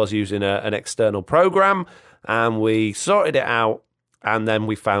one it was using an external program, and we sorted it out, and then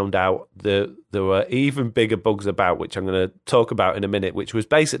we found out that there were even bigger bugs about, which I'm going to talk about in a minute, which was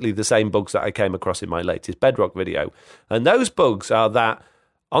basically the same bugs that I came across in my latest Bedrock video. And those bugs are that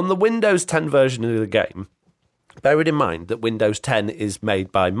on the Windows 10 version of the game, bearing in mind that Windows 10 is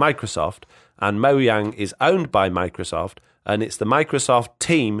made by Microsoft and Mojang is owned by Microsoft, and it's the Microsoft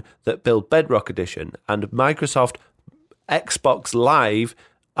team that build Bedrock Edition, and Microsoft Xbox Live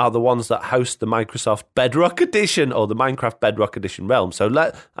are the ones that host the Microsoft Bedrock Edition, or the Minecraft Bedrock Edition realm. So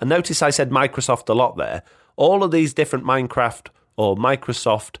I notice I said Microsoft a lot there. All of these different Minecraft or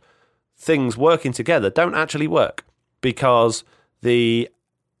Microsoft things working together don't actually work, because if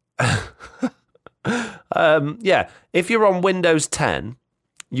you're on Windows 10,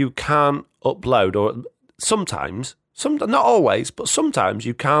 you can't upload, or sometimes, not always, but sometimes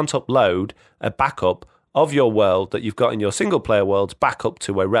you can't upload a backup of your world that you've got in your single player worlds back up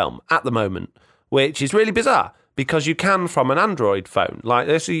to a realm at the moment, which is really bizarre, because you can from an Android phone. Like,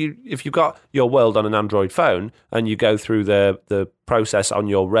 if you've got your world on an Android phone and you go through the process on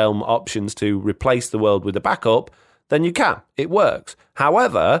your realm options to replace the world with a backup, then you can. It works.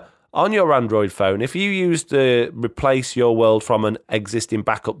 However, on your Android phone, if you use to replace your world from an existing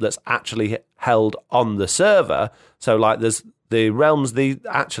backup that's actually held on the server, so like there's the realms, they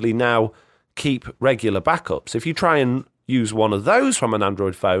actually now keep regular backups. If you try and use one of those from an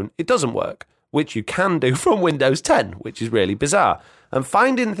Android phone, it doesn't work, which you can do from Windows 10, which is really bizarre. And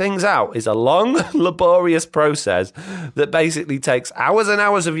finding things out is a long, laborious process that basically takes hours and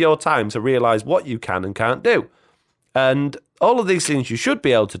hours of your time to realize what you can and can't do. And all of these things you should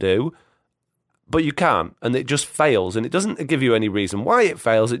be able to do, but you can't, and it just fails, and it doesn't give you any reason why it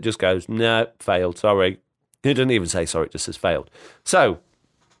fails. It just goes, no, failed, sorry. It doesn't even say sorry, it just says failed. So,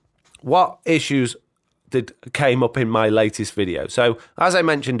 what issues came up in my latest video. So, as I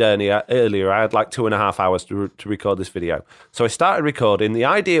mentioned earlier, I had like 2.5 hours to record this video. So I started recording. The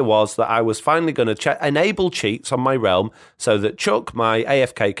idea was that I was finally going to enable cheats on my realm so that Chuck, my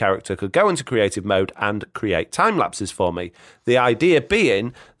AFK character, could go into creative mode and create time lapses for me. The idea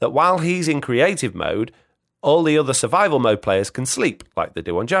being that while he's in creative mode, all the other survival mode players can sleep like they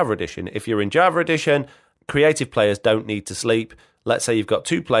do on Java Edition. If you're in Java Edition, creative players don't need to sleep. Let's say you've got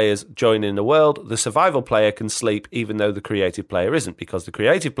 2 players joining the world. The survival player can sleep even though the creative player isn't, because the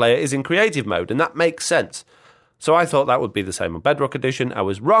creative player is in creative mode, and that makes sense. So I thought that would be the same on Bedrock Edition. I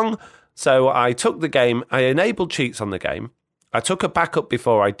was wrong. So I took the game. I enabled cheats on the game. I took a backup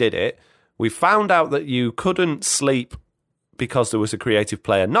before I did it. We found out that you couldn't sleep because there was a creative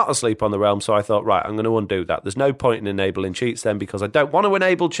player not asleep on the realm, so I thought, right, I'm going to undo that. There's no point in enabling cheats then, because I don't want to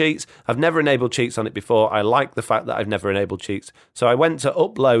enable cheats. I've never enabled cheats on it before. I like the fact that I've never enabled cheats. So I went to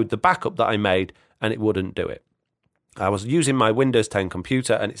upload the backup that I made, and it wouldn't do it. I was using my Windows 10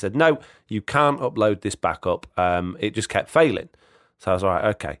 computer, and it said, no, you can't upload this backup. It just kept failing. So I was all right,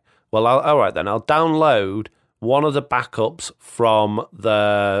 okay. Well, all right then, I'll download one of the backups from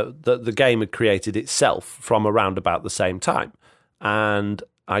the game had created itself from around about the same time. And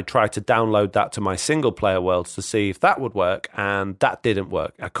I tried to download that to my single-player worlds to see if that would work, and that didn't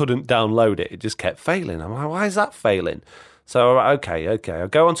work. I couldn't download it. It just kept failing. I'm like, why is that failing? So, okay, I'll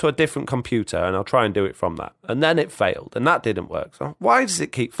go onto a different computer and I'll try and do it from that. And then it failed, and that didn't work. So why does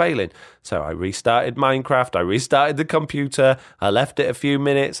it keep failing? So I restarted Minecraft, I restarted the computer, I left it a few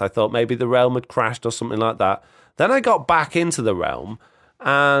minutes, I thought maybe the realm had crashed or something like that. Then I got back into the realm,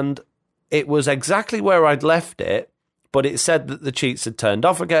 and it was exactly where I'd left it, but it said that the cheats had turned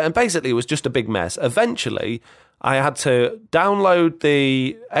off again, and basically it was just a big mess. Eventually, I had to download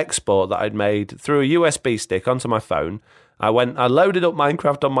the export that I'd made through a USB stick onto my phone. I loaded up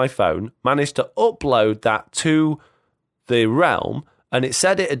Minecraft on my phone, managed to upload that to the realm, and it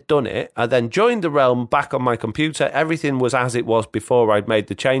said it had done it. I then joined the realm back on my computer. Everything was as it was before I'd made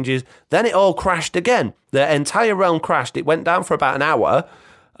the changes. Then it all crashed again. The entire realm crashed. It went down for about an hour.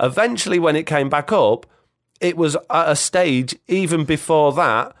 Eventually, when it came back up, it was at a stage even before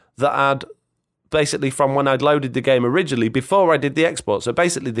that had basically from when I'd loaded the game originally, before I did the export. So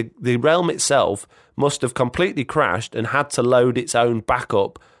basically the realm itself must have completely crashed and had to load its own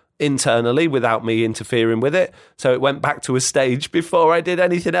backup internally without me interfering with it. So it went back to a stage before I did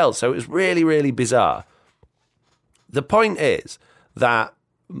anything else. So it was really, really bizarre. The point is that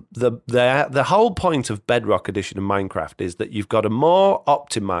the whole point of Bedrock Edition of Minecraft is that you've got a more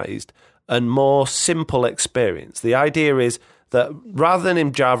optimized and more simple experience. The idea is that rather than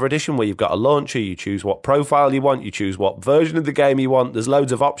in Java Edition, where you've got a launcher, you choose what profile you want, you choose what version of the game you want, there's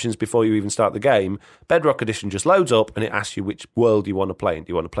loads of options before you even start the game, Bedrock Edition just loads up and it asks you which world you want to play in.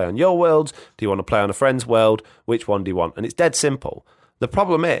 Do you want to play on your worlds? Do you want to play on a friend's world? Which one do you want? And it's dead simple. The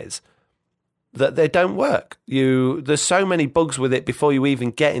problem is that they don't work. There's so many bugs with it before you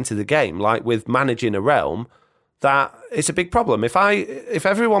even get into the game, like with managing a realm, that it's a big problem. If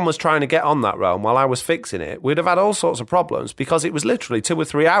everyone was trying to get on that realm while I was fixing it, we'd have had all sorts of problems, because it was literally 2 or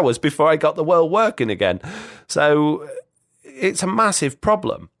 3 hours before I got the world working again. So it's a massive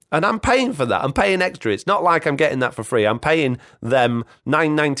problem. And I'm paying for that. I'm paying extra. It's not like I'm getting that for free. I'm paying them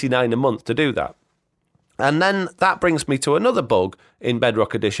 $9.99 a month to do that. And then that brings me to another bug in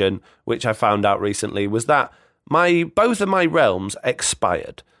Bedrock Edition, which I found out recently, was that both of my realms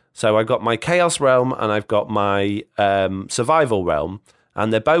expired. So I got my Chaos realm and I've got my Survival realm,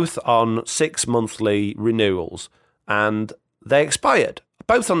 and they're both on 6 monthly renewals, and they expired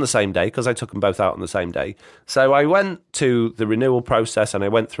both on the same day because I took them both out on the same day. So I went to the renewal process and I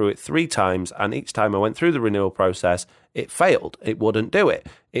went through it 3 times, and each time I went through the renewal process, it failed. It wouldn't do it.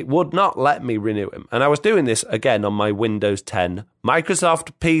 It would not let me renew him. And I was doing this again on my Windows 10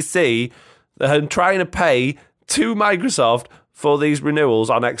 Microsoft PC and trying to pay to Microsoft for these renewals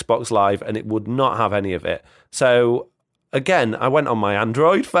on Xbox Live, and it would not have any of it. So again, I went on my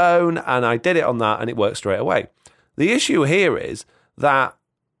Android phone and I did it on that, and it worked straight away. The issue here is that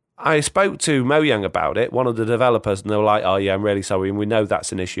I spoke to Mojang about it, one of the developers, and they were like, oh yeah, I'm really sorry, and we know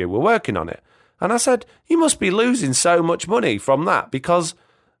that's an issue, we're working on it. And I said, you must be losing so much money from that, because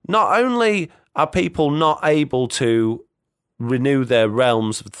not only are people not able to renew their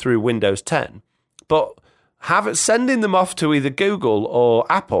realms through Windows 10, but sending them off to either Google or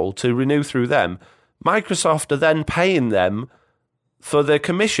Apple to renew through them, Microsoft are then paying them for their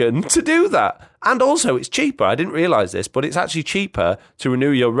commission to do that. And also, it's cheaper. I didn't realise this, but it's actually cheaper to renew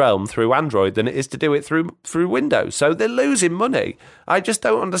your realm through Android than it is to do it through Windows. So they're losing money. I just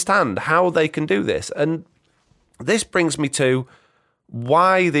don't understand how they can do this. And this brings me to,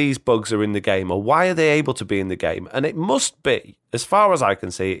 why these bugs are in the game, or why are they able to be in the game. And it must be, as far as I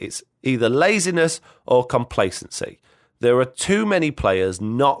can see, it's either laziness or complacency. There are too many players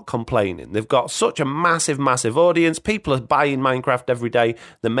not complaining. They've got such a massive, massive audience. People are buying Minecraft every day.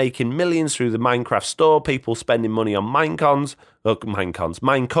 They're making millions through the Minecraft store. People spending money on Minecoins.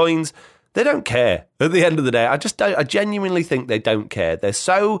 They don't care. At the end of the day, I genuinely think they don't care. They're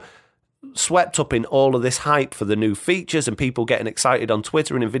so swept up in all of this hype for the new features and people getting excited on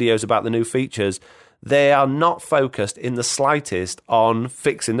Twitter and in videos about the new features. They are not focused in the slightest on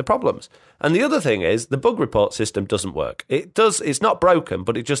fixing the problems. And the other thing is, the bug report system doesn't work. It's not broken,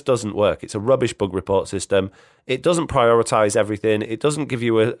 but it just doesn't work. It's a rubbish bug report system. It doesn't prioritize everything. It doesn't give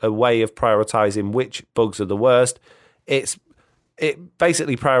you a way of prioritizing which bugs are the worst. It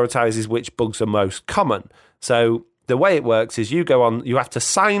basically prioritizes which bugs are most common. So the way it works is you have to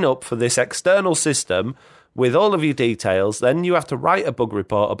sign up for this external system with all of your details. Then you have to write a bug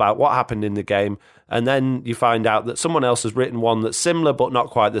report about what happened in the game. And then you find out that someone else has written one that's similar but not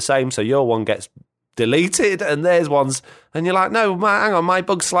quite the same. So your one gets deleted and theirs one's... And you're like, no, hang on, my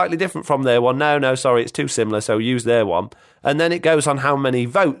bug's slightly different from their one. No, sorry, it's too similar, so use their one. And then it goes on how many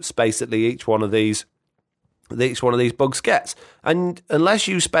votes, basically, each one of these bugs gets. And unless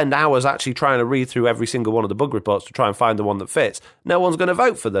you spend hours actually trying to read through every single one of the bug reports to try and find the one that fits, no one's going to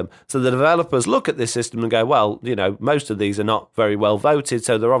vote for them. So the developers look at this system and go, well, most of these are not very well voted,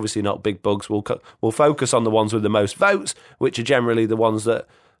 so they're obviously not big bugs. We'll focus on the ones with the most votes, which are generally the ones that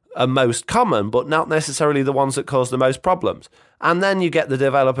are most common, but not necessarily the ones that cause the most problems. And then you get the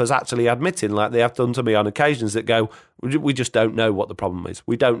developers actually admitting, like they have done to me on occasions, that go, we just don't know what the problem is.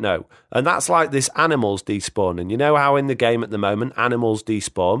 We don't know. And that's like this animals despawning. You know how in the game at the moment, animals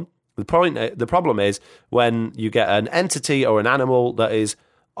despawn? The problem is when you get an entity or an animal that is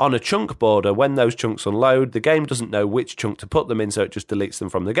on a chunk border, when those chunks unload, the game doesn't know which chunk to put them in, so it just deletes them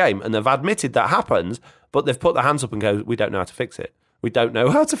from the game. And they've admitted that happens, but they've put their hands up and go, we don't know how to fix it. We don't know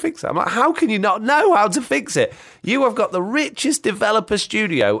how to fix it. I'm like, how can you not know how to fix it? You have got the richest developer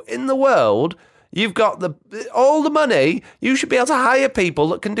studio in the world. You've got all the money. You should be able to hire people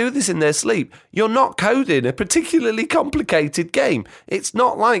that can do this in their sleep. You're not coding a particularly complicated game. It's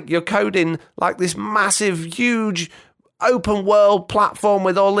not like you're coding like this massive, huge, open world platform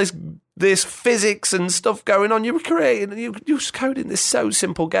with all this physics and stuff going on. You're just coding this so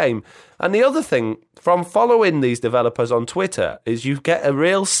simple game. And the other thing from following these developers on Twitter is you get a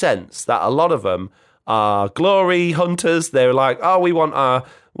real sense that a lot of them are glory hunters. They're like, oh, we want our...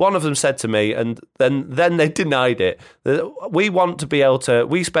 One of them said to me, and then they denied it, that we want to be able to...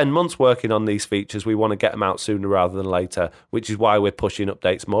 We spend months working on these features. We want to get them out sooner rather than later, which is why we're pushing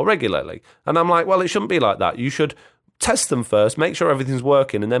updates more regularly. And I'm like, well, it shouldn't be like that. You should test them first, make sure everything's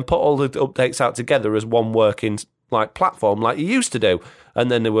working, and then put all the updates out together as one working platform like you used to do. And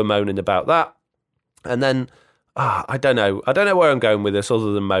then they were moaning about that. And then, I don't know where I'm going with this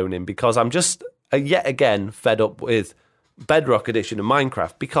other than moaning, because I'm just, yet again, fed up with Bedrock Edition of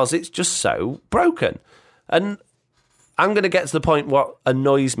Minecraft because it's just so broken. And I'm going to get to the point what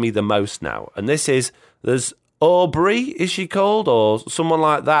annoys me the most now. And this is, there's Aubrey, is she called? Or someone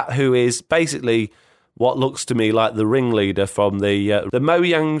like that, who is basically what looks to me like the ringleader from the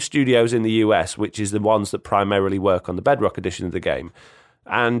Mojang Studios in the US, which is the ones that primarily work on the Bedrock Edition of the game.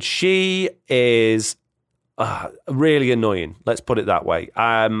 And she is really annoying, let's put it that way.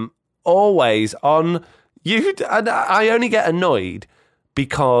 Always on you, and I only get annoyed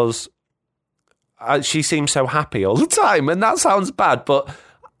because she seems so happy all the time, and that sounds bad, but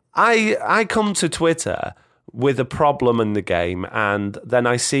I come to Twitter with a problem in the game, and then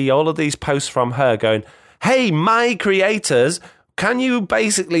I see all of these posts from her going, hey, my creators, can you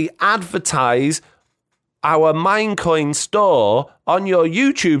basically advertise our Minecoin store on your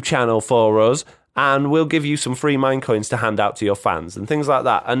YouTube channel for us, and we'll give you some free Minecoins to hand out to your fans and things like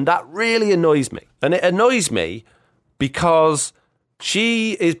that. And that really annoys me. And it annoys me because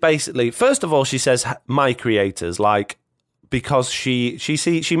she is basically, first of all, she says my creators, like, because she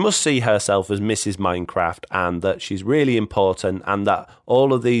must see herself as Mrs. Minecraft, and that she's really important, and that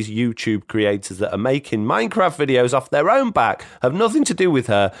all of these YouTube creators that are making Minecraft videos off their own back have nothing to do with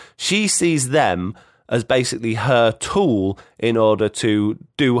her. She sees them as basically her tool in order to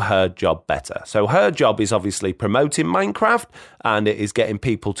do her job better. So her job is obviously promoting Minecraft, and it is getting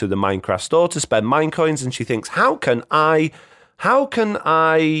people to the Minecraft store to spend Minecoins, and she thinks, how can I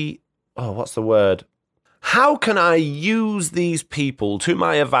use these people to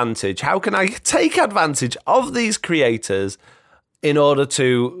my advantage? How can I take advantage of these creators in order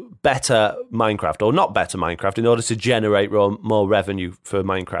to better Minecraft, or not better Minecraft, in order to generate more revenue for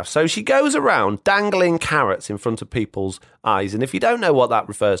Minecraft. So she goes around dangling carrots in front of people's eyes. And if you don't know what that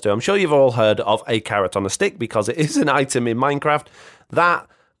refers to, I'm sure you've all heard of a carrot on a stick, because it is an item in Minecraft. That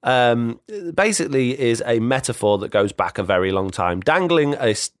basically is a metaphor that goes back a very long time. Dangling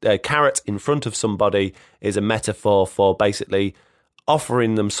a carrot in front of somebody is a metaphor for basically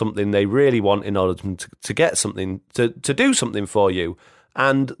offering them something they really want in order to get something, to do something for you.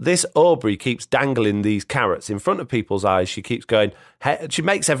 And this Aubrey keeps dangling these carrots in front of people's eyes. She keeps going, she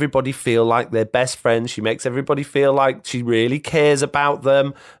makes everybody feel like they're best friends. She makes everybody feel like she really cares about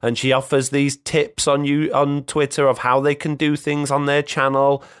them. And she offers these tips on Twitter of how they can do things on their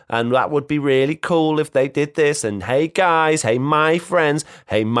channel. And that would be really cool if they did this. And hey guys, hey my friends,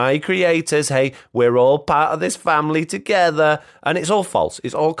 hey my creators, hey, we're all part of this family together. And it's all false.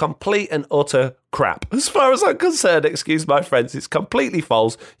 It's all complete and utter crap. As far as I'm concerned, excuse my friends, it's completely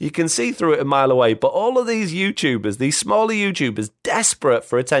false. You can see through it a mile away. But all of these YouTubers, these smaller YouTubers, desperate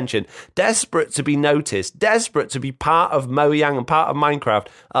for attention, desperate to be noticed, desperate to be part of Mojang and part of Minecraft,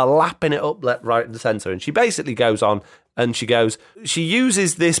 are lapping it up left, right and centre. And she basically goes on and she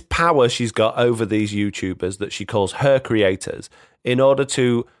uses this power she's got over these YouTubers that she calls her creators in order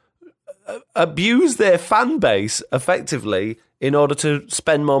to abuse their fan base effectively, in order to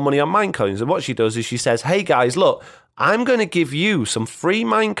spend more money on Minecoins. And what she does is she says, hey guys, look, I'm going to give you some free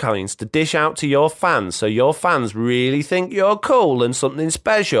Minecoins to dish out to your fans, so your fans really think you're cool and something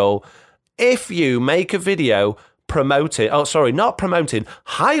special, if you make a video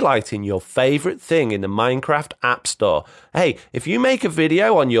highlighting your favorite thing in the Minecraft App Store. Hey, if you make a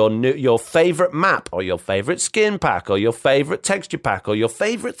video on your favorite map, or your favorite skin pack, or your favorite texture pack, or your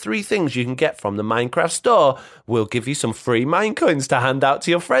favorite 3 things you can get from the Minecraft store, we'll give you some free Minecoins to hand out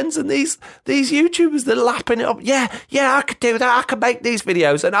to your friends. And these YouTubers, they're lapping it up. Yeah, I could do that. I could make these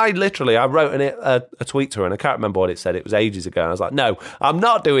videos. And I wrote a tweet to her, and I can't remember what it said. It was ages ago. And I was like, no, I'm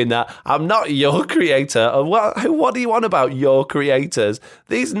not doing that. I'm not your creator. What do you want about your creators?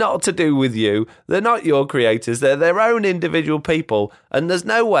 These not to do with you. They're not your creators. They're their own individual people. And there's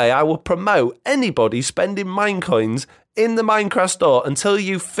no way I will promote anybody spending Minecoins in the Minecraft store until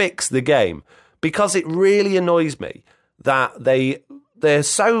you fix the game. Because it really annoys me that they're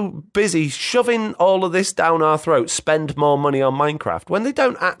so busy shoving all of this down our throats, spend more money on Minecraft, when they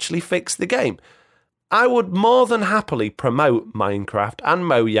don't actually fix the game. I would more than happily promote Minecraft and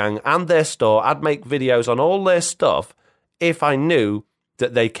Mojang and their store. I'd make videos on all their stuff if I knew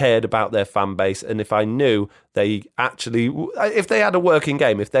that they cared about their fan base, and if I knew if they had a working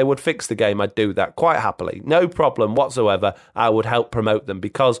game, if they would fix the game, I'd do that quite happily. No problem whatsoever. I would help promote them,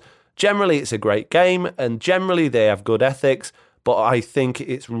 because generally it's a great game and generally they have good ethics, but I think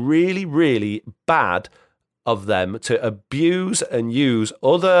it's really, really bad of them to abuse and use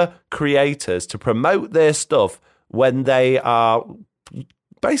other creators to promote their stuff when they are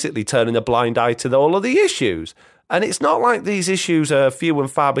basically turning a blind eye to all of the issues. And it's not like these issues are few and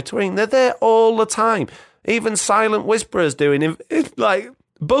far between. They're there all the time. Even Silent Whisperers doing like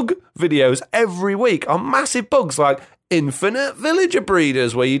bug videos every week on massive bugs like infinite villager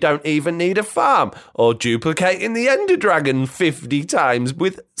breeders where you don't even need a farm, or duplicating the Ender Dragon 50 times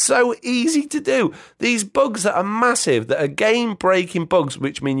with so easy to do. These bugs that are massive, that are game-breaking bugs,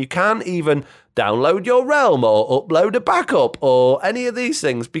 which mean you can't even download your realm or upload a backup or any of these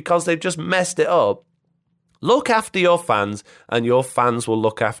things because they've just messed it up. Look after your fans, and your fans will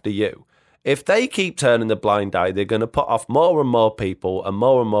look after you. If they keep turning the blind eye, they're going to put off more and more people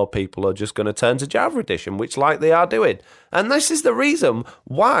are just going to turn to Java Edition, which like they are doing. And this is the reason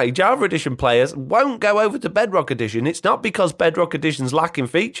why Java Edition players won't go over to Bedrock Edition. It's not because Bedrock Edition's lacking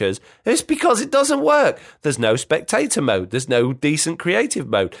features. It's because it doesn't work. There's no spectator mode. There's no decent creative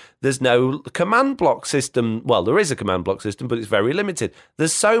mode. There's no command block system. Well, there is a command block system, but it's very limited.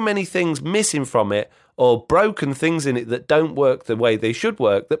 There's so many things missing from it, or broken things in it that don't work the way they should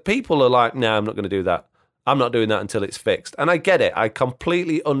work, that people are like, no, I'm not going to do that. I'm not doing that until it's fixed. And I get it. I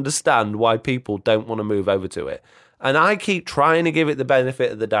completely understand why people don't want to move over to it. And I keep trying to give it the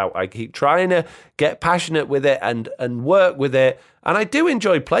benefit of the doubt. I keep trying to get passionate with it and work with it. And I do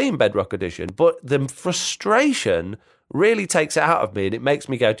enjoy playing Bedrock Edition, but the frustration really takes it out of me, and it makes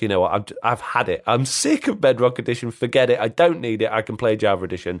me go, do you know what, I've had it. I'm sick of Bedrock Edition. Forget it. I don't need it. I can play Java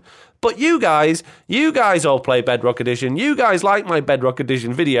Edition. But you guys all play Bedrock Edition. You guys like my Bedrock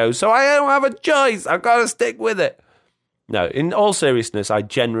Edition videos, so I don't have a choice. I've got to stick with it. No, in all seriousness, I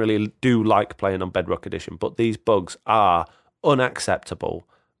generally do like playing on Bedrock Edition, but these bugs are unacceptable.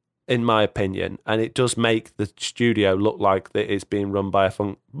 in my opinion, and it does make the studio look like that it's being run by a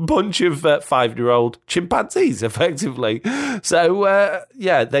bunch of 5-year-old chimpanzees, effectively. So,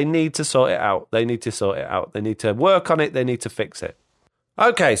 they need to sort it out. They need to work on it. They need to fix it.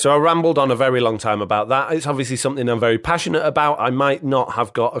 Okay, so I rambled on a very long time about that. It's obviously something I'm very passionate about. I might not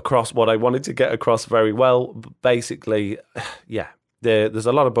have got across what I wanted to get across very well. But basically, there's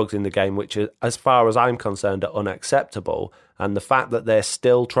a lot of bugs in the game which, as far as I'm concerned, are unacceptable. And the fact that they're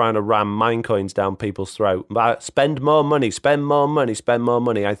still trying to ram Minecoins down people's throat, spend more money,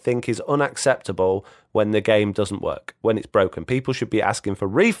 I think is unacceptable when the game doesn't work, when it's broken. People should be asking for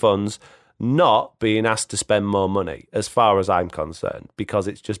refunds, not being asked to spend more money, as far as I'm concerned, because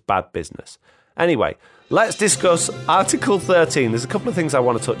it's just bad business. Anyway, let's discuss Article 13. There's a couple of things I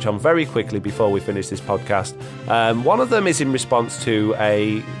want to touch on very quickly before we finish this podcast. One of them is in response to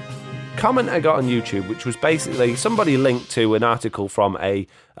a comment I got on YouTube, which was basically somebody linked to an article from a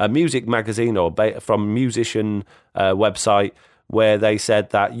music magazine or from a musician website where they said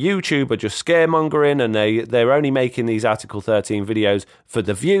that YouTube are just scaremongering and they're only making these Article 13 videos for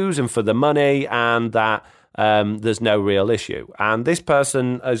the views and for the money, and that there's no real issue. And this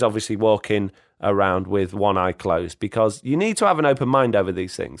person is obviously walking around with one eye closed, because you need to have an open mind over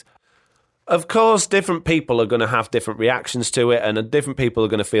these things. Of course, different people are going to have different reactions to it, and different people are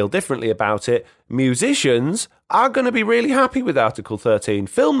going to feel differently about it. Musicians are going to be really happy with Article 13.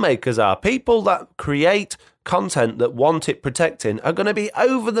 Filmmakers are. People that create content that want it protecting are going to be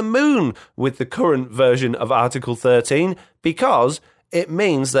over the moon with the current version of Article 13, because it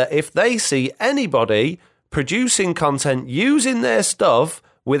means that if they see anybody producing content using their stuff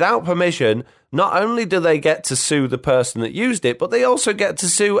without permission, not only do they get to sue the person that used it, but they also get to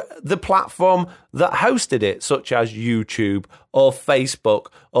sue the platform that hosted it, such as YouTube or Facebook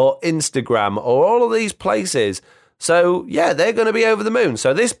or Instagram or all of these places. So, they're going to be over the moon.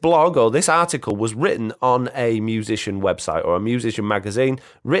 So this blog or this article was written on a musician website or a musician magazine,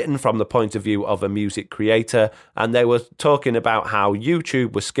 written from the point of view of a music creator. And they were talking about how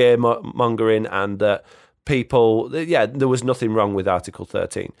YouTube was scaremongering and people, there was nothing wrong with Article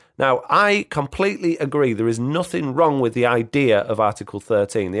 13. Now, I completely agree. There is nothing wrong with the idea of Article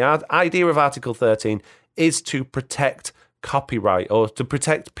 13. The idea of Article 13 is to protect copyright or to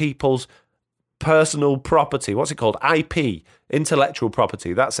protect people's personal property. What's it called? IP, intellectual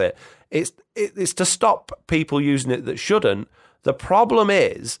property. That's it. It's to stop people using it that shouldn't. The problem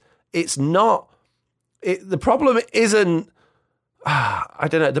is, the problem isn't, I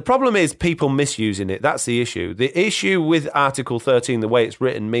don't know. The problem is people misusing it. That's the issue. The issue with Article 13, the way it's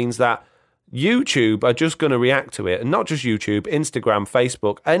written, means that YouTube are just going to react to it. And not just YouTube, Instagram,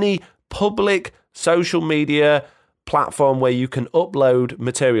 Facebook, any public social media platform where you can upload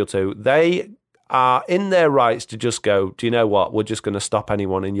material to, they are in their rights to just go, do you know what? We're just going to stop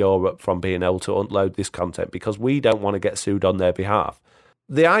anyone in Europe from being able to upload this content because we don't want to get sued on their behalf.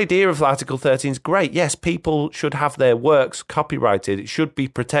 The idea of Article 13 is great. Yes, people should have their works copyrighted. It should be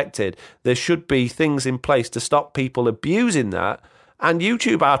protected. There should be things in place to stop people abusing that. And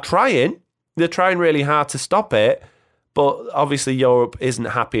YouTube are trying. They're trying really hard to stop it. But obviously Europe isn't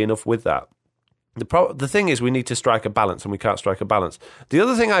happy enough with that. The thing is, we need to strike a balance, and we can't strike a balance. The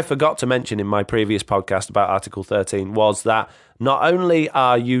other thing I forgot to mention in my previous podcast about Article 13 was that not only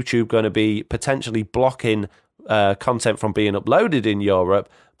are YouTube going to be potentially blocking content from being uploaded in Europe,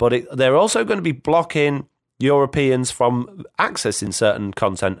 but they're also going to be blocking Europeans from accessing certain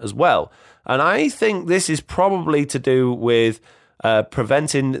content as well. And I think this is probably to do with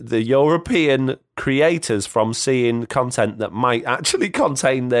preventing the European creators from seeing content that might actually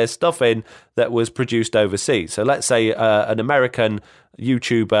contain their stuff in that was produced overseas. So let's say an American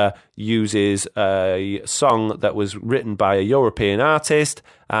YouTuber uses a song that was written by a European artist,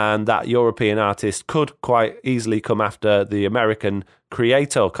 and that European artist could quite easily come after the American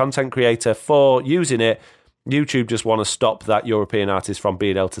creator or content creator for using it. YouTube just want to stop that European artist from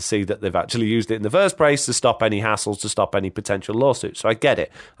being able to see that they've actually used it in the first place, to stop any hassles, to stop any potential lawsuits. So I get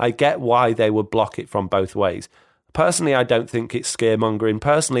it. I get why they would block it from both ways. Personally, I don't think it's scaremongering.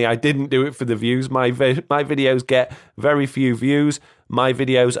 Personally, I didn't do it for the views. My videos get very few views. My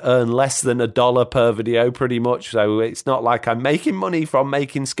videos earn less than $1 per video, pretty much. So it's not like I'm making money from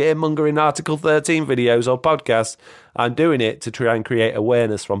making scaremongering Article 13 videos or podcasts. I'm doing it to try and create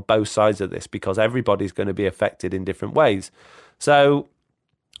awareness from both sides of this, because everybody's going to be affected in different ways. So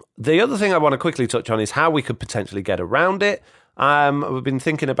the other thing I want to quickly touch on is how we could potentially get around it. We've been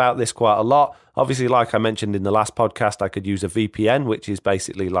thinking about this quite a lot. Obviously, like I mentioned in the last podcast, I could use a VPN, which is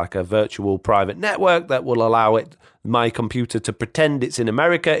basically like a virtual private network that will allow my computer to pretend it's in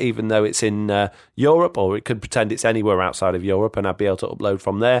America, even though it's in Europe, or it could pretend it's anywhere outside of Europe, and I'd be able to upload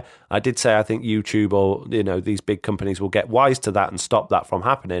from there. I did say I think YouTube or these big companies will get wise to that and stop that from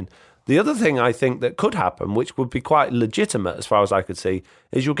happening. The other thing I think that could happen, which would be quite legitimate as far as I could see,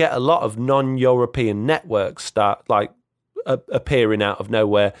 is you'll get a lot of non-European networks start appearing out of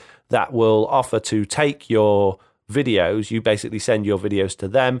nowhere that will offer to take your videos. You basically send your videos to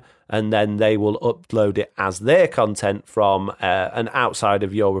them, and then they will upload it as their content from an outside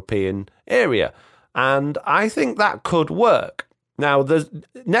of European area. And I think that could work. Now, the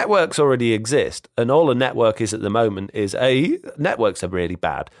networks already exist, and all a network is at the moment is networks are really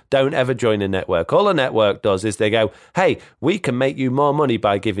bad. Don't ever join a network. All a network does is they go, hey, we can make you more money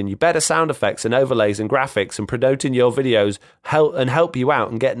by giving you better sound effects and overlays and graphics and promoting your videos and help you out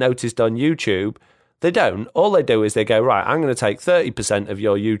and get noticed on YouTube. They don't. All they do is they go, right, I'm going to take 30% of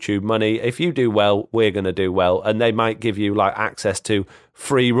your YouTube money. If you do well, we're going to do well. And they might give you access to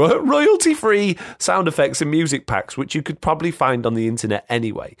free, royalty-free sound effects and music packs, which you could probably find on the internet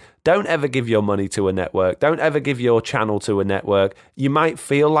anyway. Don't ever give your money to a network. Don't ever give your channel to a network. You might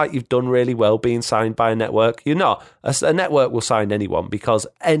feel like you've done really well being signed by a network. You're not. A network will sign anyone because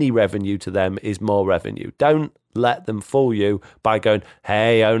any revenue to them is more revenue. Don't let them fool you by going,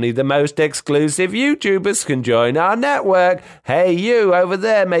 hey, only the most exclusive YouTubers can join our network. Hey, you over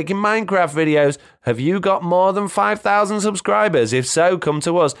there making Minecraft videos, have you got more than 5,000 subscribers? If so, come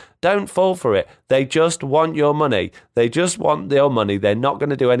to us. Don't fall for it. They just want your money. They just want your money. They're not going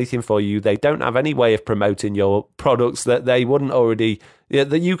to do anything for you. They don't have any way of promoting your products that they wouldn't already,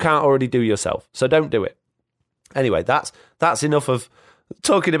 that you can't already do yourself. So don't do it. Anyway, that's enough of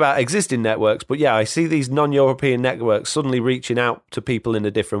talking about existing networks. But yeah, I see these non-European networks suddenly reaching out to people in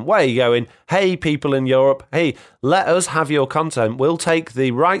a different way, going, hey, people in Europe, hey, let us have your content. We'll take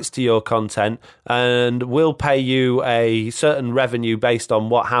the rights to your content and we'll pay you a certain revenue based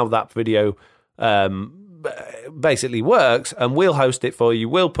on how that video basically works, and we'll host it for you.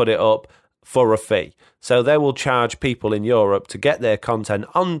 We'll put it up for a fee. So they will charge people in Europe to get their content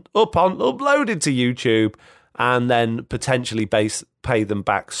uploaded to YouTube, and then potentially pay them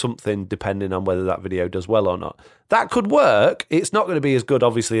back something depending on whether that video does well or not. That could work. It's not going to be as good,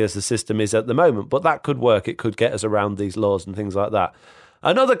 obviously, as the system is at the moment, but that could work. It could get us around these laws and things like that.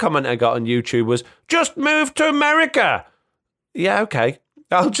 Another comment I got on YouTube was, just move to America. Yeah, okay.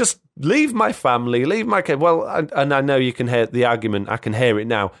 I'll just leave my family, leave my kid. Well, and I know you can hear the argument. I can hear it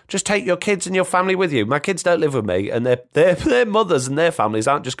now. Just take your kids and your family with you. My kids don't live with me, and their mothers and their families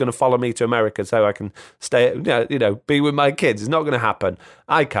aren't just going to follow me to America so I can stay, be with my kids. It's not going to happen.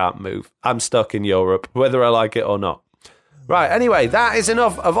 I can't move. I'm stuck in Europe, whether I like it or not. Right, anyway, that is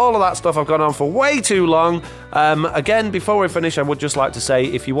enough of all of that stuff. I've gone on for way too long. Again, before we finish, I would just like to say,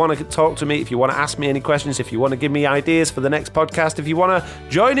 if you want to talk to me, if you want to ask me any questions, if you want to give me ideas for the next podcast, if you want to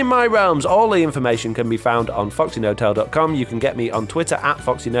join in my realms, all the information can be found on foxynotail.com. You can get me on Twitter at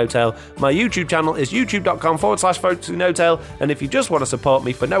foxynotail. My YouTube channel is youtube.com/foxynotail. And if you just want to support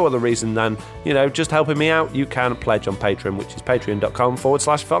me for no other reason than, just helping me out, you can pledge on Patreon, which is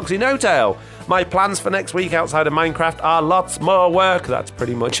patreon.com/foxynotail. My plans for next week outside of Minecraft are lots more work. That's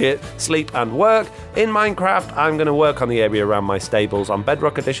pretty much it. Sleep and work. In Minecraft, I'm going to work on the area around my stables on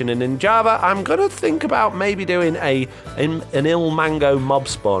Bedrock Edition, and in Java, I'm going to think about maybe doing an Ilmango mob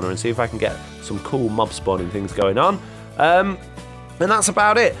spawner and see if I can get some cool mob spawning things going on. And that's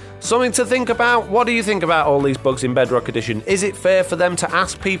about it. Something to think about. What do you think about all these bugs in Bedrock Edition? Is it fair for them to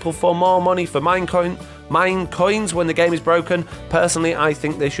ask people for more money for mine coins when the game is broken? Personally, I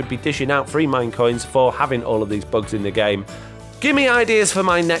think they should be dishing out free mine coins for having all of these bugs in the game. Give me ideas for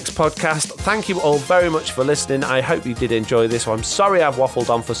my next podcast. Thank you all very much for listening. I hope you did enjoy this one. I'm sorry I've waffled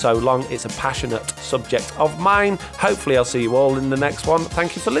on for so long. It's a passionate subject of mine. Hopefully I'll see you all in the next one.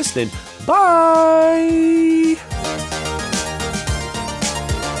 Thank you for listening. Bye!